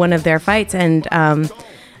fight, one of their fights, and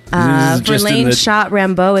Verlaine shot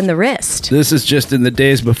Rimbaud in the wrist. This is just in the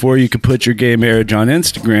days before you could put your gay marriage on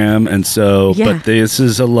Instagram, and so, but this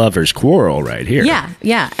is a lover's quarrel right here.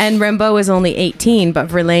 Yeah, and Rimbaud was only 18, but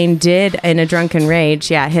Verlaine did, in a drunken rage,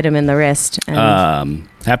 hit him in the wrist.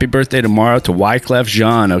 Happy birthday tomorrow to Wyclef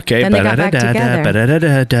Jean, okay? Then they got back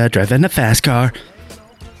together. Driving a fast car.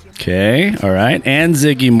 Okay, all right. And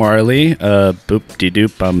Ziggy Marley.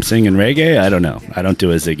 Boop-de-doop, I'm singing reggae? I don't know. I don't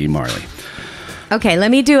do a Ziggy Marley. Okay,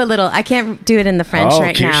 let me do a little. I can't do it in the French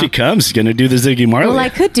right now. Oh, here she comes. Going to do the Ziggy Marley. Well, I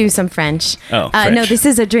could do some French. French. No, this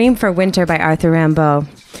is A Dream for Winter by Arthur Rimbaud.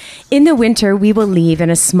 In the winter, we will leave in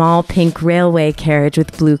a small pink railway carriage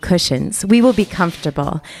with blue cushions. We will be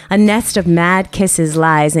comfortable. A nest of mad kisses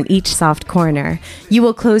lies in each soft corner. You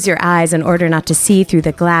will close your eyes in order not to see through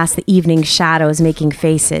the glass the evening shadows making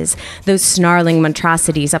faces, those snarling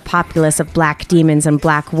monstrosities, a populace of black demons and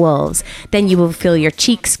black wolves. Then you will feel your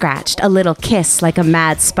cheek scratched. A little kiss like a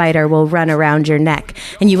mad spider will run around your neck.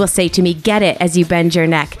 And you will say to me, "Get it," as you bend your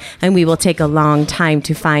neck. And we will take a long time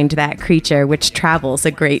to find that creature which travels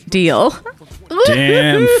a great deal.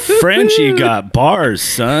 Damn, Frenchie got bars,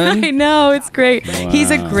 son. I know, it's great. Wow.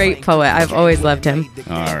 He's a great poet. I've always loved him.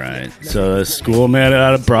 All right. So the school made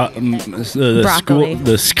out of broccoli.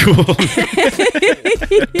 The school.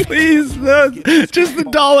 Please, just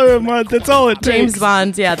 $1 a month. That's all it takes. James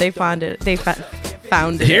Bond. Yeah, they found it.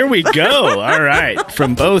 Found it. Here we go. All right,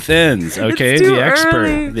 from both ends. Okay,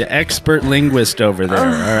 the expert linguist over there.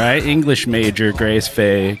 All right, English major, Grace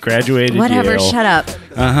Faye, graduated Whatever. Yale. Shut up.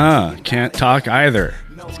 Can't talk either.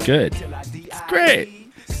 It's good. It's great.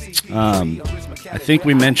 I think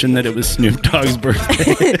we mentioned that it was Snoop Dogg's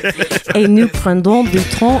birthday. Et nous prendons du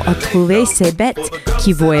temps à trouver ces bêtes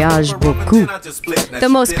qui voyagent beaucoup. The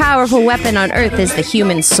most powerful weapon on earth is the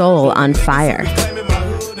human soul on fire.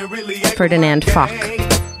 Ferdinand Foch.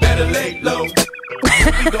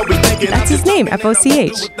 That's his name,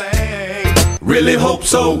 F-O-C-H. Really hope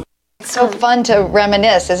so. It's so fun to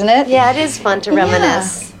reminisce, isn't it? Yeah, it is fun to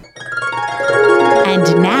reminisce. And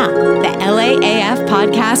now, the LAAF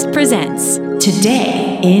podcast presents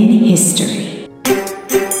Today in History.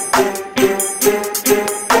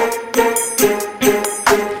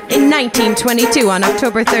 In 1922, on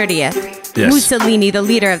October 30th, Mussolini, the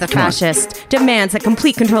leader of the fascists, demands that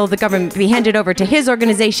complete control of the government be handed over to his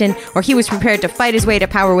organization, or he was prepared to fight his way to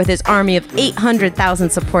power with his army of 800,000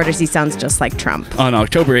 supporters. He sounds just like Trump. On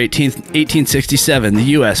October 18th, 1867, the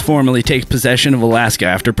U.S. formally takes possession of Alaska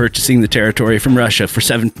after purchasing the territory from Russia for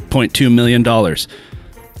 $7.2 million,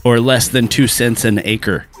 or less than 2 cents an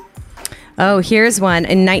acre. Oh, here's one.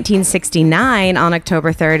 In 1969, on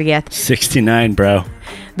October 30th. 69, bro.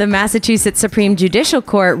 The Massachusetts Supreme Judicial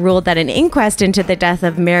Court ruled that an inquest into the death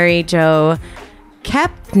of Mary Jo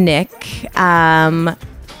Kepnick,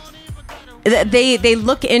 they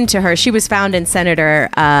look into her. She was found in Senator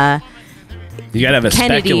you gotta have a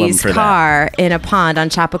speculum Kennedy's for car in a pond on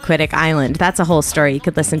Chappaquiddick Island. That's a whole story. You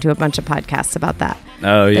could listen to a bunch of podcasts about that.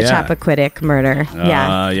 Oh, yeah. The Chappaquiddick murder.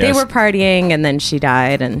 Yeah. Yes. They were partying and then she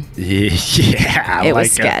died and it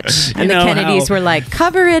was sketch. And the Kennedys were like,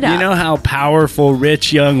 cover it up. You know how powerful,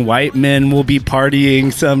 rich, young white men will be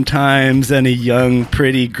partying sometimes and a young,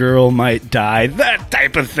 pretty girl might die? That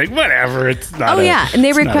type of thing. Whatever. It's not and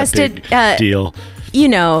they requested deal. You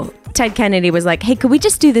know, Ted Kennedy was like, hey, could we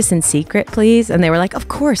just do this in secret, please? And they were like, of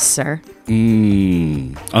course, sir.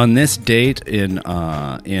 On this date in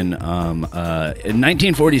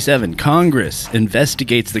 1947, Congress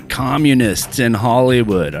investigates the communists in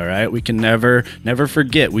Hollywood. All right, we can never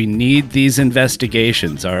forget. We need these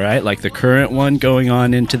investigations. All right, like the current one going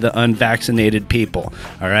on into the unvaccinated people.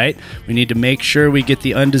 All right, we need to make sure we get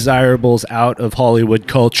the undesirables out of Hollywood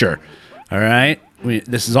culture. All right.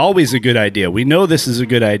 this is always a good idea. We know this is a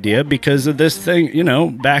good idea because of this thing,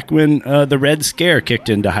 back when the Red Scare kicked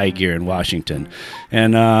into high gear in Washington.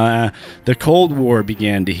 And the Cold War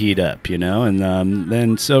began to heat up, and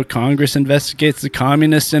then so Congress investigates the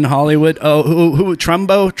communists in Hollywood. Oh, who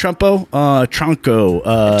Trumbo?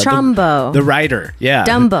 The writer. Yeah.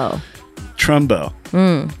 Dumbo. Trumbo.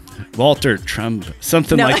 Walter Trumbo,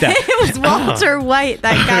 something like that. It was Walter White,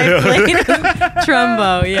 that guy played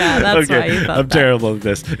Trumbo. Yeah, that's why you thought I'm terrible at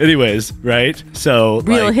this. Anyways, right? So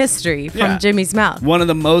real history from Jimmy's mouth. One of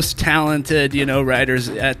the most talented, writers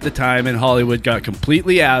at the time in Hollywood got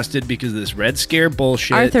completely ousted because of this Red Scare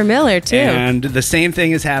bullshit. Arthur Miller, too. And the same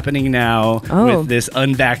thing is happening now with this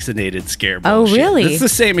unvaccinated scare bullshit. Oh, really? It's the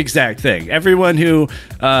same exact thing. Everyone who...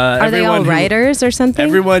 Are they all writers or something?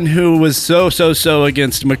 Everyone who was so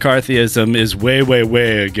against McCarthyism is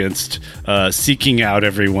way against seeking out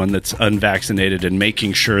everyone that's unvaccinated and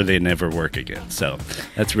making sure they never work again. So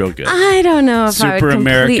that's real good. I don't know if Super I would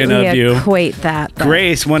American of you. Equate that. But.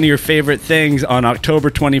 Grace, one of your favorite things on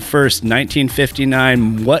October 21st,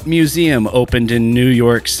 1959, what museum opened in New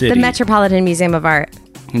York City? The Metropolitan Museum of Art.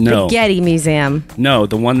 No. The Getty Museum. No,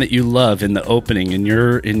 the one that you love in the opening in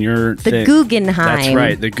your the thing. Guggenheim. That's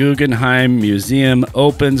right. The Guggenheim Museum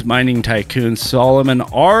opens. Mining tycoon Solomon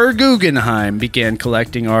R. Guggenheim began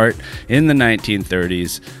collecting art in the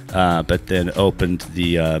 1930s, but then opened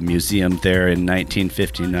the museum there in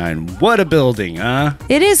 1959. What a building, huh?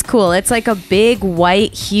 It is cool. It's like a big,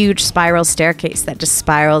 white, huge spiral staircase that just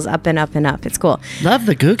spirals up and up and up. It's cool. Love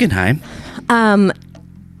the Guggenheim.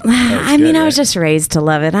 I was just raised to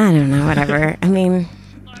love it. I don't know, whatever.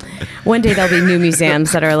 One day there'll be new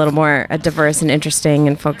museums that are a little more diverse and interesting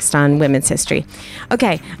and focused on women's history.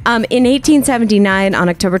 Okay, in 1879, on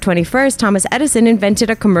October 21st, Thomas Edison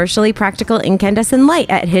invented a commercially practical incandescent light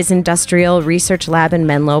at his industrial research lab in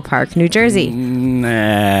Menlo Park, New Jersey.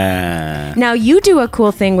 Now, you do a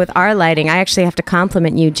cool thing with our lighting. I actually have to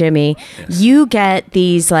compliment you, Jimmy. Yes. You get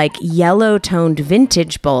these yellow-toned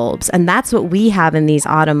vintage bulbs, and that's what we have in these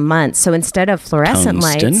autumn months. So instead of fluorescent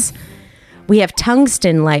lights... We have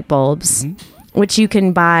tungsten light bulbs, which you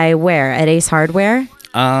can buy where? At Ace Hardware?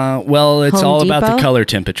 Well, it's Home all Depot? about the color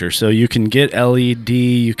temperature. So you can get LED,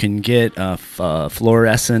 you can get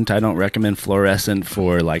fluorescent. I don't recommend fluorescent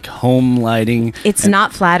for home lighting. It's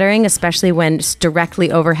not flattering, especially when it's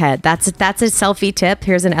directly overhead. That's a selfie tip.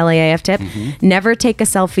 Here's an LAAF tip. Never take a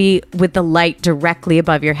selfie with the light directly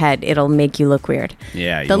above your head. It'll make you look weird.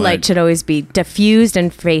 Yeah. The light should always be diffused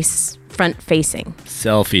and front facing.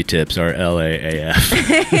 Selfie tips are LAAF.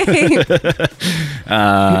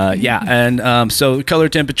 So color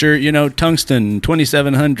temperature, tungsten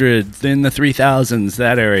 2700 in the 3000s,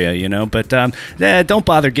 that area, but don't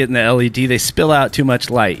bother getting the LED. They spill out too much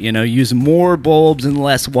light. Use more bulbs and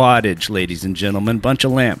less wattage, ladies and gentlemen. Bunch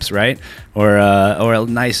of lamps, right? Or a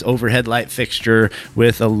nice overhead light fixture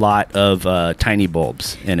with a lot of tiny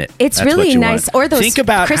bulbs in it. It's really nice. Want. Or those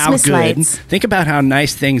Christmas lights. Think about how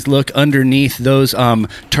nice things look underneath those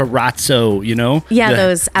terrazzo, Yeah,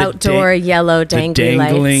 those outdoor yellow dangling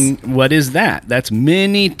lights. What is that? That's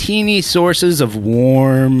many teeny sources of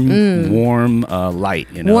warm light. Warm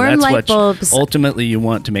that's light what bulbs. Ultimately, you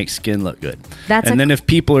want to make skin look good. Then if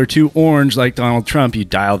people are too orange like Donald Trump, you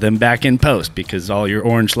dial them back in post because all your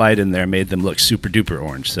orange light in there made them look super duper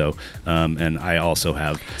orange. So, and I also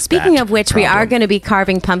have. Speaking of which, we are going to be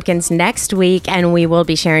carving pumpkins next week, and we will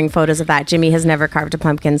be sharing photos of that. Jimmy has never carved a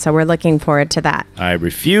pumpkin, so we're looking forward to that. I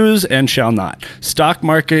refuse and shall not. Stock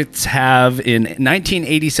markets have, in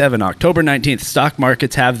 1987, October 19th, stock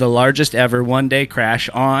markets have the largest ever one-day crash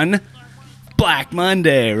on Black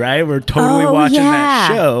Monday, right? We're totally watching that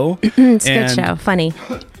show. It's a good show. Funny.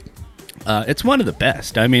 It's one of the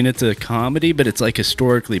best. It's a comedy, but it's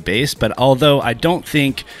historically based. But although I don't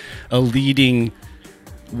think a leading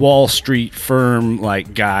Wall Street firm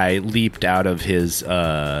guy leaped out of his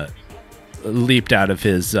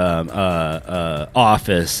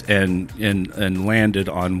office and landed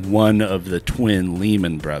on one of the twin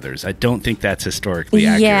Lehman Brothers. I don't think that's historically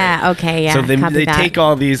accurate. Yeah, okay, yeah. So they take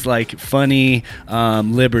all these funny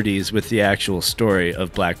liberties with the actual story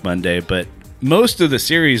of Black Monday, but most of the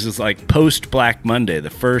series is post Black Monday.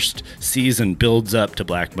 The first season builds up to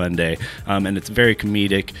Black Monday, and it's very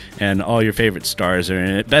comedic, and all your favorite stars are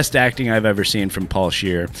in it. Best acting I've ever seen from Paul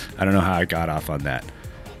Scheer. I don't know how I got off on that.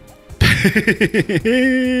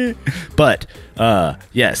 But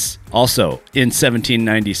yes, also in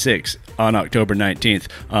 1796, on October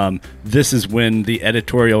 19th. This is when the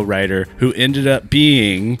editorial writer, who ended up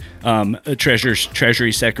being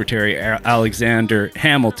Treasury Secretary Alexander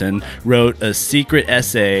Hamilton, wrote a secret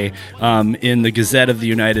essay in the Gazette of the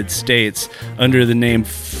United States under the name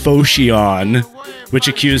Phocion, which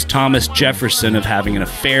accused Thomas Jefferson of having an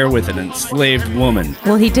affair with an enslaved woman.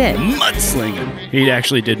 Well, he did. Mudslinging. He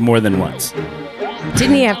actually did more than once.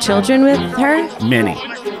 Didn't he have children with her? Many.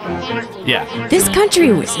 Yeah. This country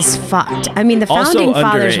is fucked. I mean, the founding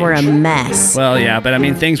fathers were a mess. Well, yeah, but I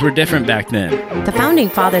mean, things were different back then. The founding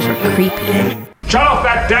fathers were creepy. Shut off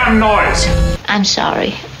that damn noise! I'm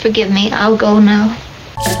sorry. Forgive me. I'll go now.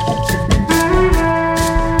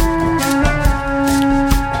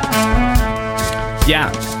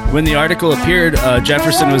 Yeah. When the article appeared,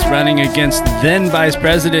 Jefferson was running against then Vice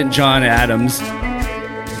President John Adams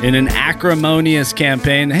in an acrimonious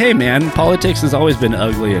campaign. Hey, man, politics has always been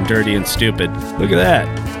ugly and dirty and stupid. Look at that.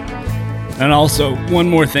 And also, one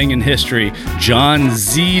more thing in history. John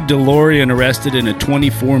Z. DeLorean arrested in a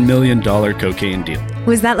 $24 million cocaine deal.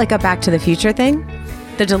 Was that like a Back to the Future thing?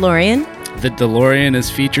 The DeLorean? The DeLorean is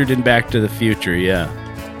featured in Back to the Future, yeah.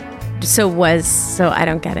 So I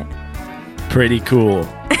don't get it. Pretty cool.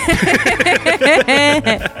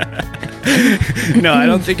 No, I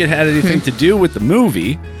don't think it had anything to do with the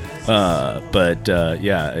movie. But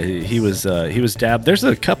he was dabbed. There's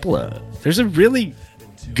a really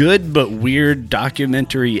good but weird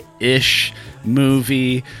documentary-ish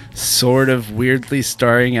movie, sort of weirdly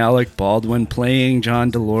starring Alec Baldwin playing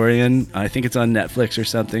John DeLorean. I think it's on Netflix or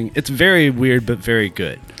something. It's very weird but very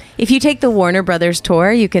good. If you take the Warner Brothers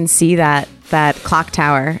tour, you can see that clock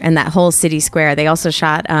tower and that whole city square. They also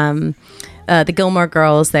shot the Gilmore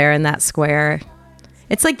Girls there in that square.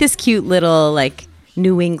 It's like this cute little like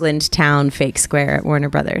New England town fake square at Warner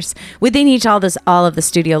Brothers. Within each all of the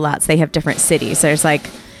studio lots, they have different cities. There's like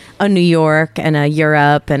a New York and a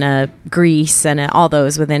Europe and a Greece and all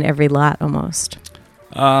those within every lot almost.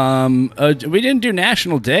 We didn't do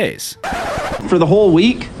national days. For the whole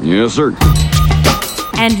week? Yes, sir.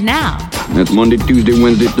 And now, that's Monday, Tuesday,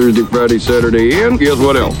 Wednesday, Thursday, Friday, Saturday, and guess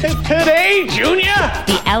what else? Today, Junior?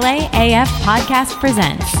 the LAAF podcast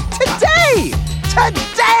presents Today!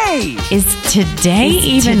 Is today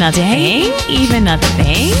even a thing? Even a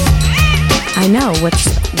thing? I know. Let's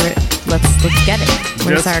get it.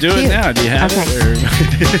 Where's our Let's do cue? it now. Do you have it? Or?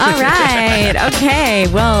 All right. Okay.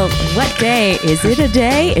 Well, what day? Is it a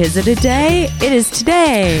day? Is it a day? It is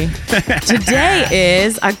today. Today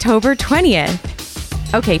is October 20th.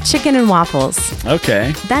 Okay, chicken and waffles.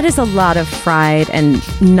 Okay. That is a lot of fried and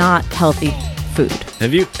not healthy food.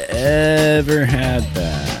 Have you ever had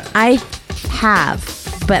that? I have,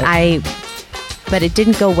 but it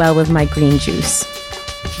didn't go well with my green juice.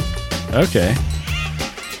 Okay.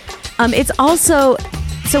 It's also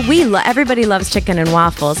everybody loves chicken and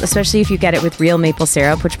waffles, especially if you get it with real maple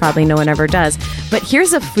syrup, which probably no one ever does. But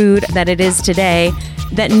here's a food that it is today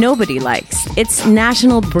that nobody likes. It's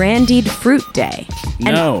National Brandied Fruit Day.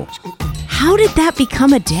 No. And how did that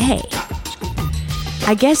become a day?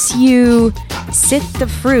 I guess you sit the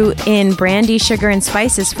fruit in brandy, sugar, and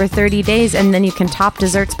spices for 30 days, and then you can top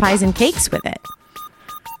desserts, pies, and cakes with it.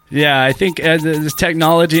 Yeah, I think this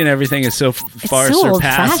technology and everything is so far so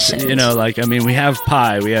surpassed. old-fashioned. You know, like, I mean, we have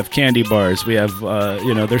pie, we have candy bars, we have,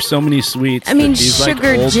 there's so many sweets. I mean, these,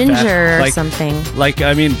 sugar like, ginger or like, something. Like,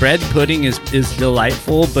 I mean, bread pudding is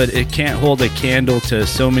delightful, but it can't hold a candle to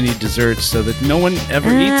so many desserts so that no one ever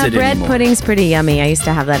eats it bread anymore. Bread pudding's pretty yummy. I used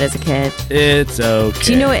to have that as a kid. It's okay.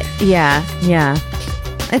 Do you know it? Yeah.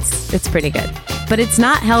 It's pretty good. But it's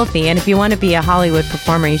not healthy, and if you want to be a Hollywood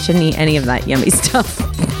performer, you shouldn't eat any of that yummy stuff.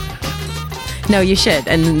 No, you should.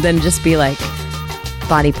 And then just be like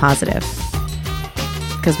body positive.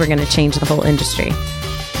 Because we're going to change the whole industry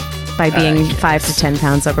by being 5 to 10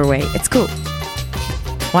 pounds overweight. It's cool.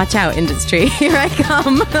 Watch out, industry. Here I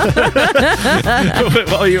come.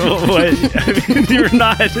 Well, you're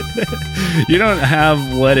not. You don't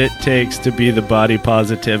have what it takes to be the body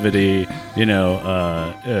positivity,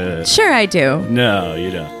 Sure, I do. No,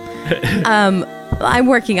 you don't. I'm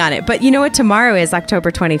working on it. But you know what tomorrow is,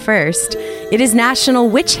 October 21st? It is National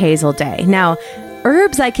Witch Hazel Day. Now,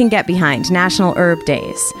 herbs I can get behind, National Herb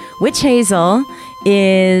Days. Witch hazel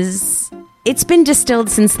it's been distilled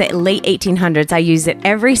since the late 1800s. I use it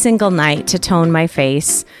every single night to tone my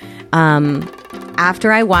face.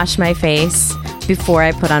 After I wash my face, before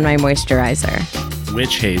I put on my moisturizer.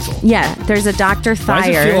 Witch hazel. Yeah, there's a Dr. Thayer's.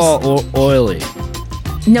 Why does it feel all oily?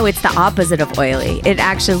 No, it's the opposite of oily. It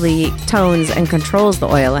actually tones and controls the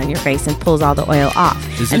oil on your face and pulls all the oil off.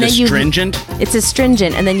 Is it astringent? It's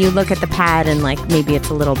astringent, and then you look at the pad and like maybe it's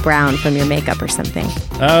a little brown from your makeup or something.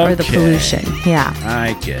 Okay. Or the pollution. Yeah.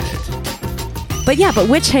 I get it. But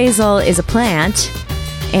witch hazel is a plant,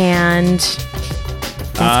 and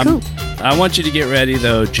that's cool. I want you to get ready,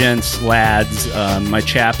 though, gents, lads, my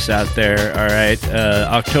chaps out there, all right?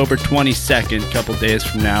 October 22nd, a couple days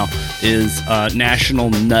from now, is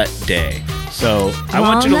National Nut Day. So I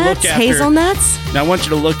want you to look after... Hazelnuts? Now, I want you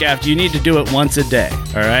to look after... You need to do it once a day,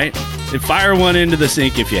 all right? And fire one into the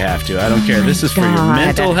sink if you have to. I don't care. This is for your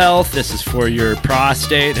mental health. This is for your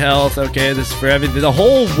prostate health, okay? This is for everything. The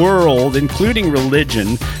whole world, including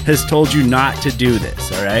religion, has told you not to do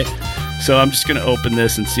this, all right? So I'm just going to open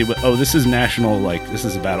this and see what... Oh, this is national, this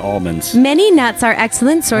is about almonds. Many nuts are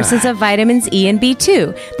excellent sources of vitamins E and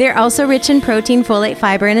B2. They're also rich in protein, folate,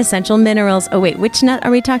 fiber, and essential minerals. Oh, wait, which nut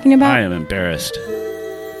are we talking about? I am embarrassed.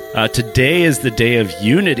 Today is the day of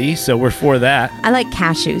unity, so we're for that. I like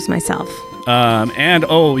cashews myself.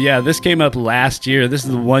 This came up last year. This is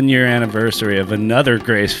the 1-year anniversary of another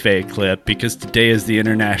Grace Faye clip because today is the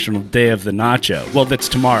International Day of the Nacho. Well, that's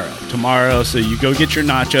tomorrow. So you go get your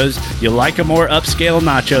nachos. You like a more upscale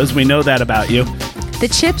nachos. We know that about you. The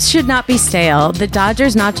chips should not be stale. The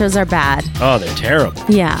Dodgers nachos are bad. Oh, they're terrible.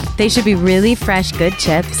 Yeah, they should be really fresh, good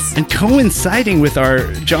chips. And coinciding with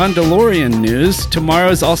our John DeLorean news, tomorrow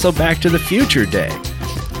is also Back to the Future Day.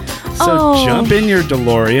 So jump in your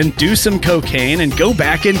DeLorean, do some cocaine, and go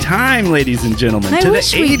back in time, ladies and gentlemen, to the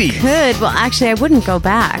 80s. We could. Well, actually, I wouldn't go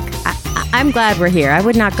back. I'm glad we're here. I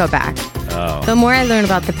would not go back. Oh. The more I learn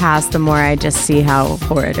about the past, the more I just see how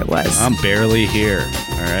horrid it was. I'm barely here,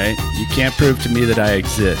 all right? You can't prove to me that I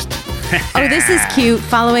exist. Oh, this is cute.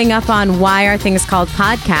 Following up on why are things called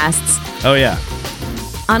podcasts. Oh, yeah.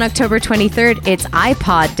 On October 23rd, it's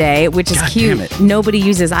iPod Day, which is cute. Damn it. Nobody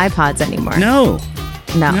uses iPods anymore. No.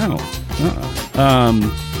 No.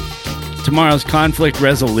 Tomorrow's Conflict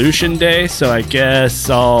Resolution Day, so I guess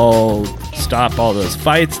I'll stop all those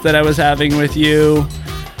fights that I was having with you.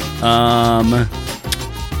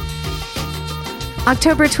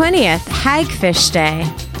 October 20th, Hagfish Day.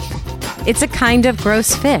 It's a kind of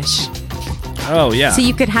gross fish. Oh, yeah. So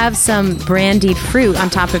you could have some brandied fruit on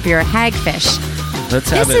top of your hagfish. Let's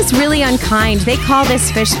have it. This is really unkind. They call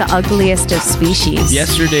this fish the ugliest of species.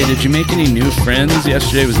 Yesterday, did you make any new friends?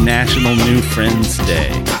 Yesterday was National New Friends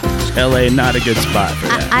Day. LA, not a good spot for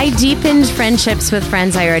that. I deepened friendships with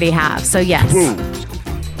friends I already have, so yes. Ooh.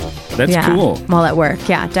 That's cool. While at work,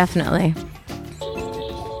 yeah, definitely.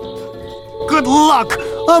 Good luck!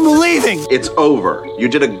 I'm leaving! It's over. You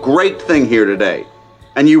did a great thing here today.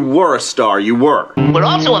 And you were a star, you were. We're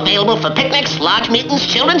also available for picnics, lodge meetings,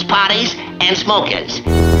 children's parties, and smokers.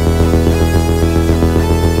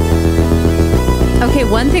 Okay,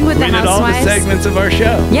 one thing with the Housewives... all the segments of our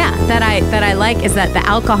show. Yeah, that I like is that the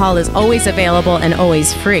alcohol is always available and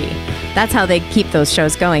always free. That's how they keep those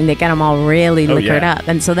shows going. They get them all really liquored up.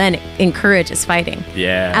 And so then it encourages fighting.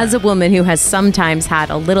 Yeah. As a woman who has sometimes had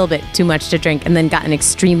a little bit too much to drink and then gotten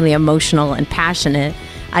extremely emotional and passionate,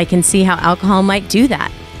 I can see how alcohol might do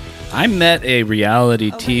that. I met a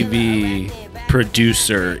reality TV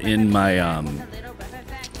producer in my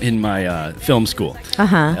film school.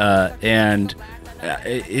 And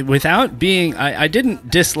without being, I didn't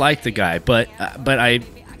dislike the guy, but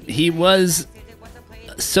he was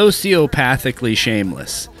sociopathically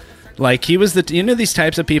shameless. Like he was these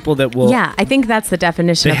types of people that will. Yeah, I think that's the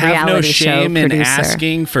definition of reality show producer. They have no shame in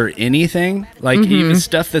asking for anything, like even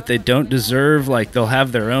stuff that they don't deserve. Like they'll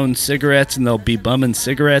have their own cigarettes and they'll be bumming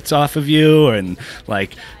cigarettes off of you, and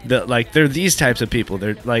they're these types of people.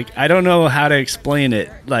 They're like, I don't know how to explain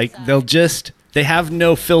it. Like they have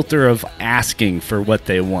no filter of asking for what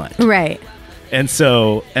they want. Right. And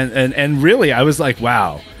so and really, I was like,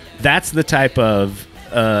 wow, that's the type of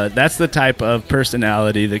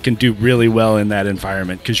personality that can do really well in that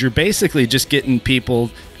environment, because you're basically just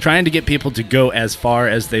trying to get people to go as far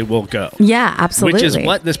as they will go. Yeah, absolutely. Which is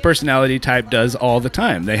what this personality type does all the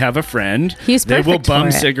time. They have a friend. He's perfect. They will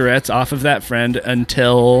bum cigarettes off of that friend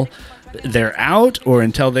until they're out or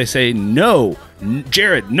until they say, no,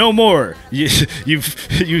 Jared, no more. You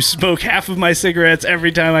smoke half of my cigarettes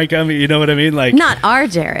every time I come. You know what I mean? Like, not our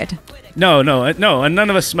Jared. No, and none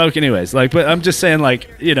of us smoke anyways. Like, but I'm just saying, like,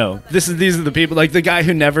 you know, these are the people. Like the guy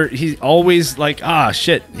who he always like,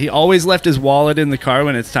 he always left his wallet in the car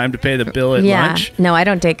when it's time to pay the bill at lunch. No, I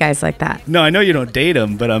don't date guys like that. No, I know you don't date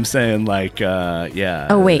them, but I'm saying like, yeah.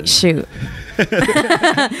 Oh wait, shoot.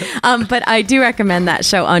 But I do recommend that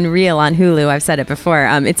show Unreal on Hulu. I've said it before.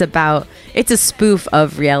 It's a spoof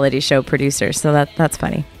of reality show producers, so that's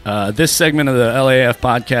funny. This segment of the LAAF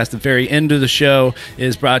podcast, the very end of the show,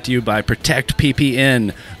 is brought to you by Protect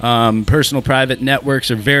PPN. Personal private networks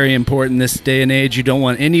are very important this day and age. You don't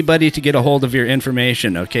want anybody to get a hold of your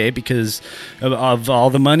information, okay? Because of all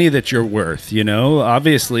the money that you're worth, you know?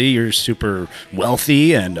 Obviously, you're super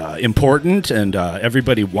wealthy and important, and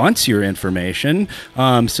everybody wants your information.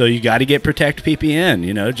 So you got to get Protect PPN,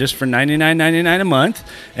 you know, just for $99.99 a month,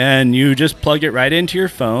 and you just plug it right into your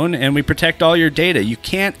phone, and we protect all your data. You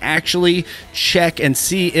can't actually check and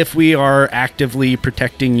see if we are actively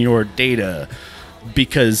protecting your data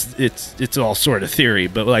because it's all sort of theory,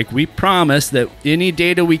 but like we promise that any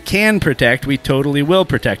data we can protect, we totally will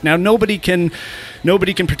protect. Now nobody can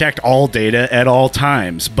protect all data at all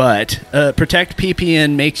times, but Protect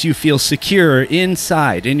PPN makes you feel secure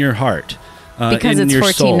inside, in your heart, because it's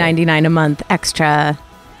 $14.99 a month extra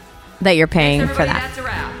that you're paying for that. That's a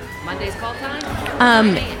wrap. Monday's call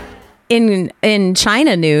time. In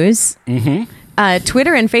China news,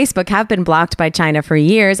 Twitter and Facebook have been blocked by China for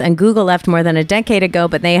years, and Google left more than a decade ago,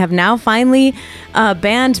 but they have now finally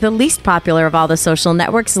banned the least popular of all the social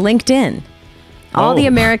networks, LinkedIn. All the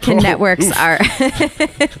American networks are...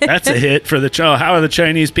 That's a hit for how are the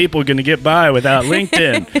Chinese people going to get by without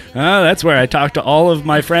LinkedIn? That's where I talk to all of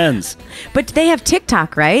my friends. But they have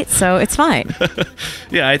TikTok, right? So it's fine.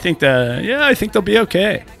 I think they'll be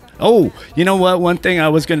okay. Oh, you know what? One thing I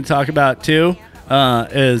was going to talk about too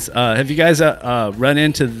is have you guys run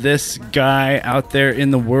into this guy out there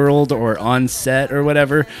in the world or on set or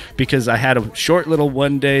whatever? Because I had a short little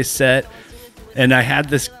one-day set, and I had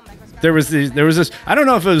this. There was this. I don't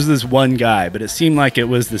know if it was this one guy, but it seemed like it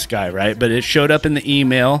was this guy, right? But it showed up in the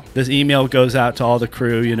email. This email goes out to all the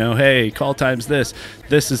crew. You know, hey, call time's this.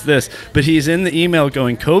 This is this. But he's in the email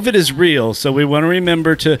going, COVID is real, so we want to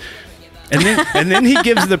remember to. And then he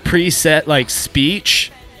gives the preset like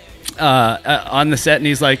speech on the set, and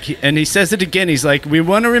he's like, and he says it again. He's like, we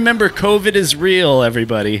want to remember COVID is real,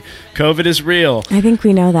 everybody. COVID is real. I think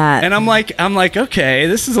we know that. And I'm like, okay,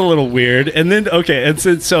 this is a little weird. And then,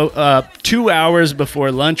 and so 2 hours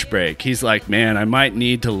before lunch break, he's like, man, I might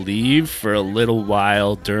need to leave for a little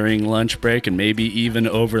while during lunch break, and maybe even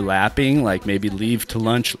overlapping, like maybe leave to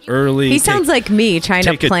lunch early. He sounds like me trying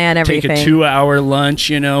to plan everything. Take a 2-hour lunch,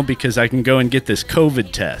 you know, because I can go and get this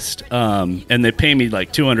COVID test. And they pay me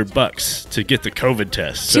like $200 to get the COVID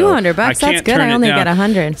test. So $200, that's good. I only get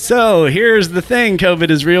 100. So here's the thing, COVID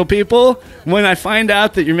is real, people. When I find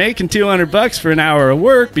out that you're making $200 for an hour of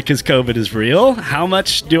work because COVID is real, how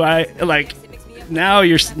much do I like? Now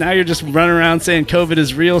you're just running around saying COVID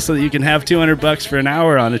is real so that you can have $200 for an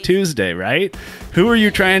hour on a Tuesday, right? Who are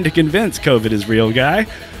you trying to convince COVID is real, guy?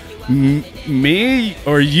 Me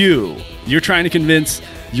or you? You're trying to convince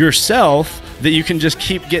yourself that you can just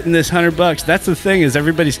keep getting this $100. That's the thing, is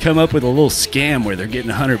everybody's come up with a little scam where they're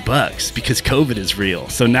getting $100 because COVID is real.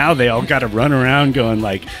 So now they all got to run around going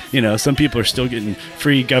like, you know, some people are still getting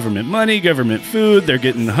free government money, government food. They're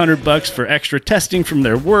getting $100 for extra testing from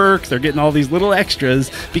their work. They're getting all these little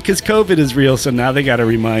extras because COVID is real. So now they got to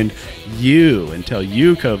remind you and tell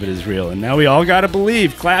you COVID is real. And now we all got to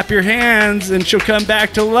believe. Clap your hands and she'll come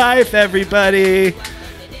back to life, everybody.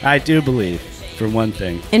 I do believe. For one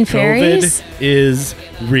thing, in fairies, COVID is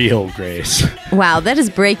real, Grace. Wow, that is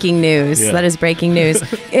breaking news. Yeah. That is breaking news.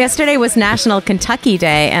 Yesterday was National Kentucky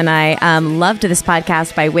Day, and I loved this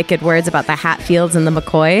podcast by Wicked Words about the Hatfields and the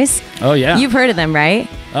McCoys. Oh, yeah. You've heard of them, right?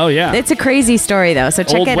 Oh, yeah. It's a crazy story, though, so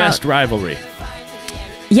check Old it West out. rivalry.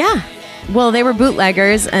 Yeah. Well, they were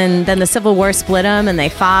bootleggers, and then the Civil War split them, and they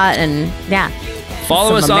fought, and yeah.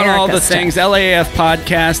 Follow us on all the things, LAAF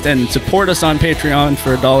Podcast, and support us on Patreon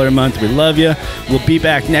for $1 a month. We love you. We'll be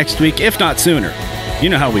back next week, if not sooner. You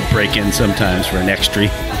know how we break in sometimes for an extra.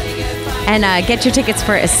 And get your tickets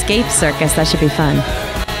for Escape Circus. That should be fun.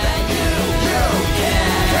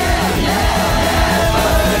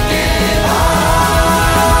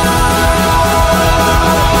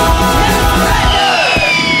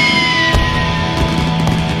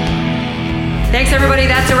 Thanks, everybody.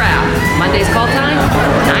 That's a wrap. Monday's call time,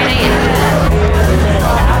 9 a.m.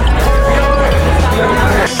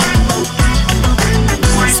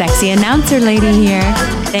 Sexy announcer lady here.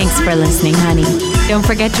 Thanks for listening, honey. Don't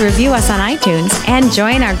forget to review us on iTunes and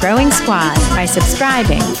join our growing squad by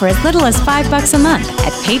subscribing for as little as $5 a month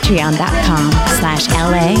at patreon.com/LAAF.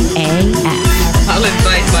 I'll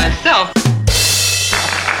invite myself.